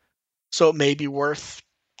have. So it may be worth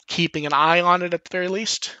keeping an eye on it at the very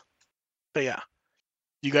least. But yeah.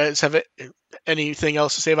 You guys have anything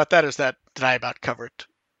else to say about that, or did I about cover it?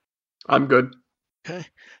 I'm good. Okay.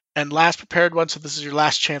 And last prepared one, so this is your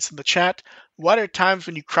last chance in the chat. What are times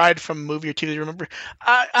when you cried from a movie or TV that you remember?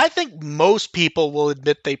 I think most people will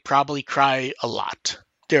admit they probably cry a lot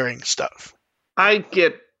during stuff. I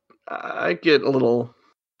get a little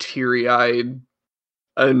teary-eyed,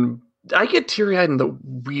 and I get teary-eyed in the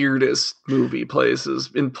weirdest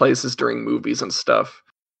places during movies and stuff.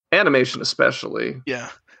 Animation especially. Yeah.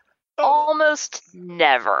 Almost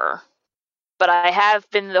never. But I have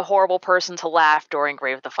been the horrible person to laugh during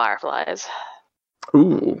Grave of the Fireflies.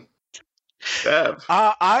 Ooh. Bev.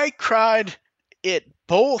 I cried at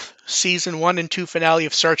both season 1 and 2 finale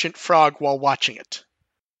of Sergeant Frog while watching it.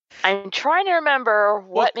 I'm trying to remember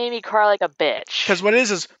what made me cry like a bitch. Because what it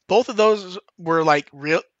is both of those were like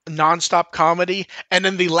real non-stop comedy, and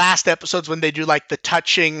then the last episodes when they do like the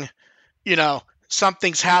touching,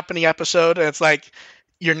 something's happening episode, and it's like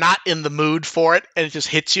you're not in the mood for it, and it just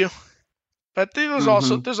hits you. But there's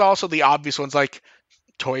also the obvious ones like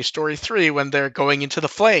Toy Story 3 when they're going into the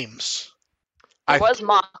flames. It was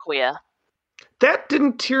Maquia. that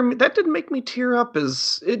didn't make me tear up.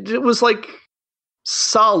 It was like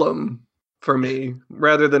solemn for me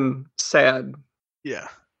rather than sad. Yeah.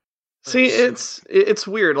 See, it's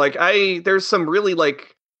weird. Like there's some really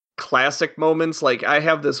like classic moments. Like I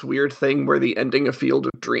have this weird thing where the ending of Field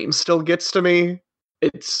of Dreams still gets to me.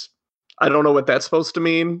 I don't know what that's supposed to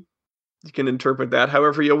mean. You can interpret that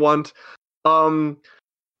however you want.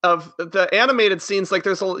 Of the animated scenes, like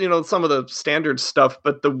there's some of the standard stuff,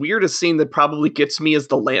 but the weirdest scene that probably gets me is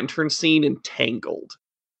the lantern scene in Tangled.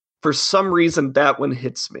 For some reason, that one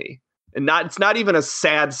hits me. And it's not even a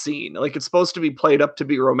sad scene. Like it's supposed to be played up to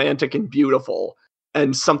be romantic and beautiful,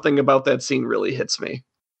 and something about that scene really hits me.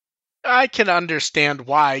 I can understand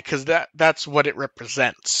why, because that's what it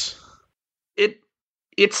represents.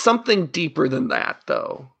 It's something deeper than that,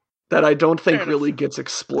 though, that I don't think really gets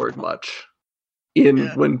explored much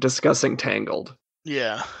when discussing Tangled.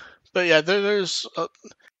 Yeah, but yeah, there's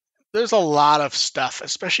a lot of stuff,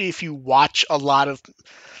 especially if you watch a lot of.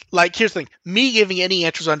 Like, here's the thing. Me giving any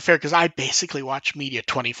answer is unfair because I basically watch media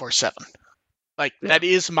 24/7. Like, that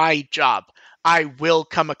is my job. I will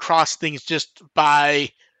come across things just by,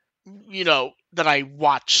 that I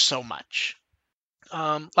watch so much.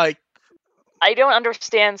 Like, I don't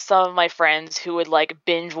understand some of my friends who would, like,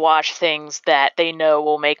 binge watch things that they know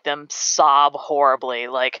will make them sob horribly.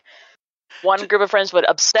 Like, one group of friends would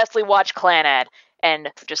obsessively watch Clannad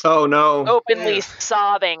and just openly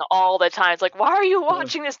sobbing all the time. It's like, why are you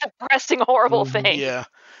watching this depressing, horrible thing? Yeah.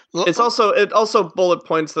 It also bullet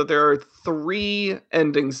points that there are 3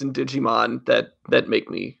 endings in Digimon that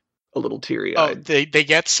make me a little teary-eyed. Oh, they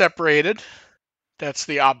get separated. That's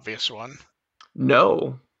the obvious one.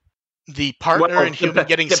 No. The partner and human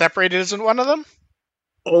getting separated isn't one of them?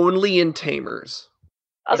 Only in Tamers.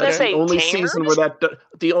 I was going to say only Tamers? Season where that's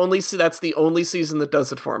the only season that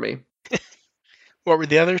does it for me. What were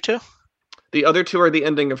the other 2? The other 2 are the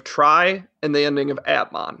ending of Try and the ending of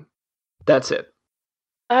Atmon. That's it.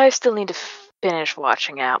 I still need to finish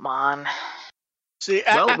watching Atmon. See,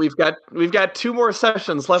 we've got 2 more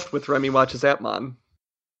sessions left with Remy Watches Atmon.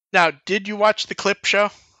 Now, did you watch the clip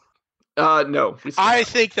show? No. I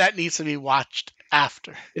think that needs to be watched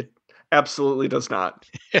after. It absolutely does not.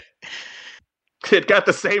 It got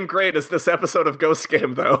the same grade as this episode of Ghost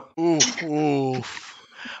Game, though. Oof.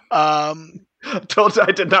 Told you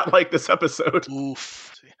I did not like this episode.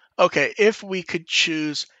 Oof. Okay, if we could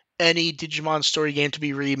choose any Digimon story game to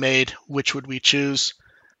be remade, which would we choose?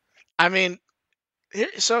 I mean,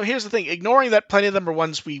 so here's the thing. Ignoring that plenty of them are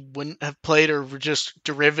ones we wouldn't have played or were just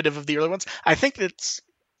derivative of the early ones, I think it's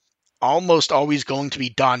almost always going to be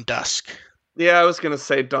Dawn Dusk. Yeah, I was going to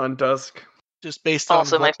say Dawn Dusk. Just based on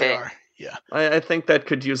what they are. Yeah. I think that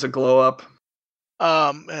could use a glow up.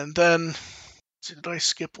 And then, did I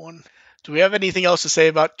skip one? Do we have anything else to say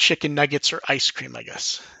about chicken nuggets or ice cream, I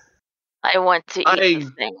guess? I want to eat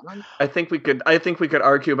the thing. I think we could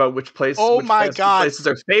argue about which place places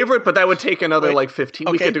are favorite, but that would take another 15.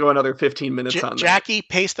 Okay. We could go another 15 minutes on that. Jackie,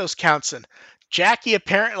 paste those counts in. Jackie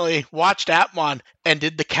apparently watched Atmon and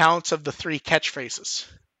did the counts of the 3 catchphrases.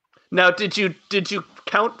 Now, did you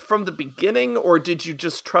count from the beginning, or did you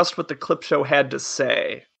just trust what the clip show had to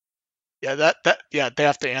say? Yeah, they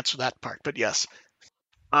have to answer that part, but yes.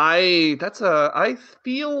 I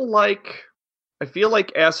feel like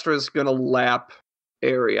Astra's gonna lap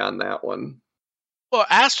Eri on that one. Well,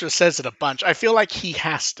 Astra says it a bunch. I feel like he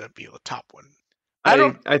has to be the top one.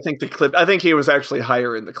 I think he was actually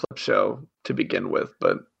higher in the clip show to begin with,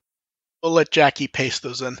 but we'll let Jackie paste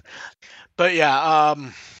those in. But yeah,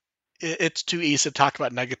 it's too easy to talk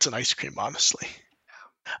about nuggets and ice cream, honestly.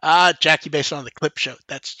 Jackie based on the clip show.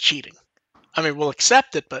 That's cheating. I mean, we'll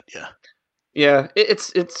accept it, but yeah. Yeah,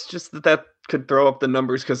 it's just that could throw up the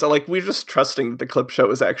numbers because we're just trusting that the clip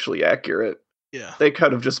show is actually accurate. Yeah, they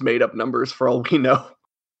could have just made up numbers for all we know.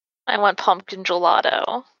 I want pumpkin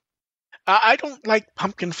gelato. I don't like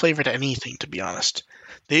pumpkin flavored anything, to be honest.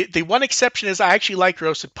 The one exception is I actually like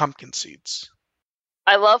roasted pumpkin seeds.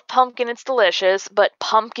 I love pumpkin; it's delicious. But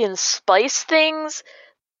pumpkin spice things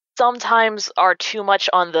sometimes are too much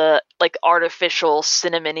on the artificial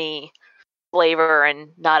cinnamony flavor and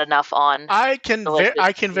not enough on. I can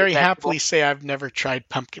very happily say I've never tried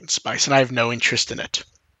pumpkin spice and I have no interest in it.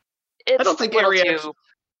 I don't think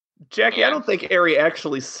Jackie, I don't think Eri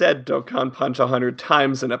actually said Dokkan Punch 100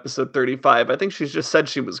 times in episode 35. I think she's just said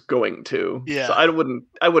she was going to. Yeah. So I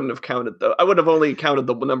wouldn't have counted though. I would have only counted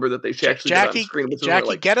the number that they actually did on screen.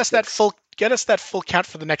 Jackie, get us that full count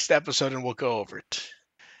for the next episode and we'll go over it.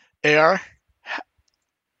 AR,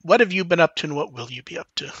 what have you been up to and what will you be up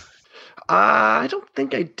to? I don't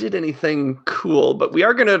think I did anything cool, but we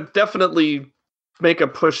are going to definitely make a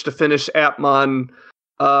push to finish Appmon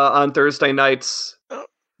on Thursday nights.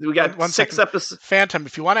 We got 6 episodes. Phantom,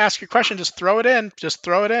 if you want to ask your question, just throw it in.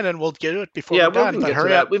 And we'll get it before we're done. But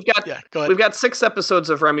hurry up. We've got 6 episodes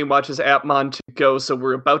of Remy Watches Appmon to go, so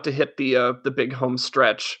we're about to hit the big home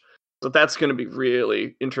stretch. So that's going to be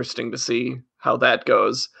really interesting to see how that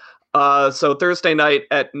goes. So Thursday night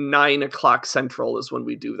at 9:00 Central is when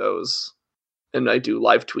we do those. And I do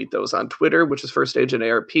live tweet those on Twitter, which is First Agent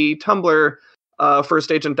ARP, Tumblr,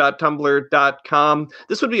 firstagent.tumblr.com.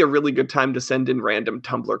 This would be a really good time to send in random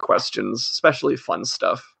Tumblr questions, especially fun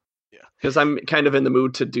stuff. Yeah. Because I'm kind of in the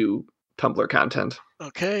mood to do Tumblr content.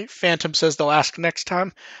 Okay. Phantom says they'll ask next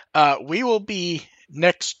time. We will be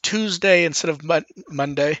next Tuesday instead of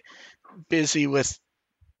Monday busy with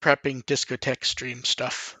prepping Discotheque stream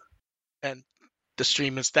stuff. And the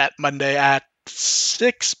stream is that Monday at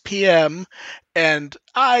 6 p.m. And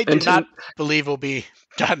I do not believe we'll be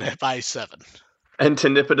done by 7. And to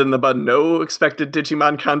nip it in the bud, no expected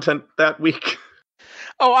Digimon content that week.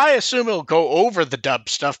 Oh, I assume it'll go over the dub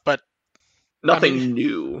stuff, but nothing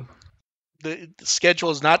new. The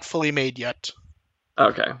schedule is not fully made yet.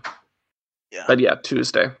 Okay. Yeah. But yeah,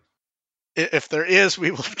 Tuesday. If there is,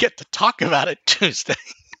 we will get to talk about it Tuesday.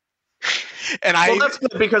 That's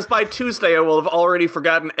good, because by Tuesday I will have already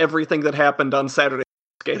forgotten everything that happened on Saturday's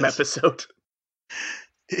game episode.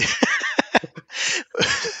 It's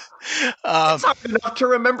not enough to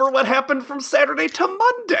remember what happened from Saturday to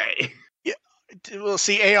Monday. Yeah, we'll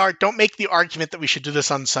see. AR, don't make the argument that we should do this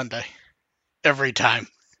on Sunday every time.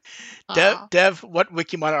 Dev, what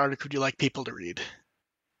Wikimon article would you like people to read?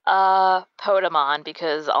 Potamon,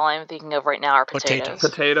 because all I'm thinking of right now are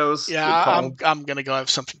potatoes. Yeah, I'm gonna go have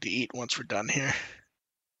something to eat once we're done here.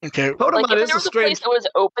 Okay. Potamon if there was a place that was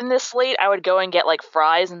open this late, I would go and get like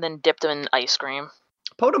fries and then dip them in ice cream.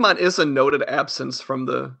 Potamon is a noted absence from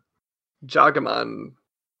the Jagamon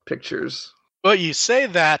pictures. Well, you say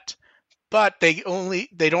that, but they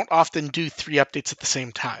don't often do 3 updates at the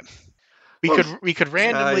same time. We could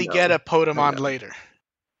randomly get a Potamon later.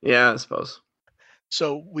 Yeah, I suppose.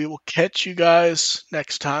 So we will catch you guys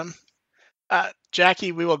next time.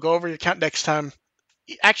 Jackie, we will go over your account next time.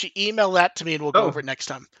 Actually, email that to me and we'll go over it next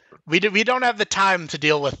time. We don't have the time to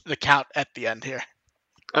deal with the count at the end here.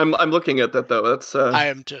 I'm looking at that though. That's I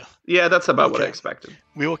am too. Yeah, that's about what I expected.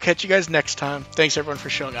 We will catch you guys next time. Thanks everyone for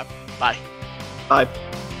showing up. Bye. Bye.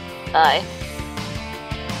 Bye.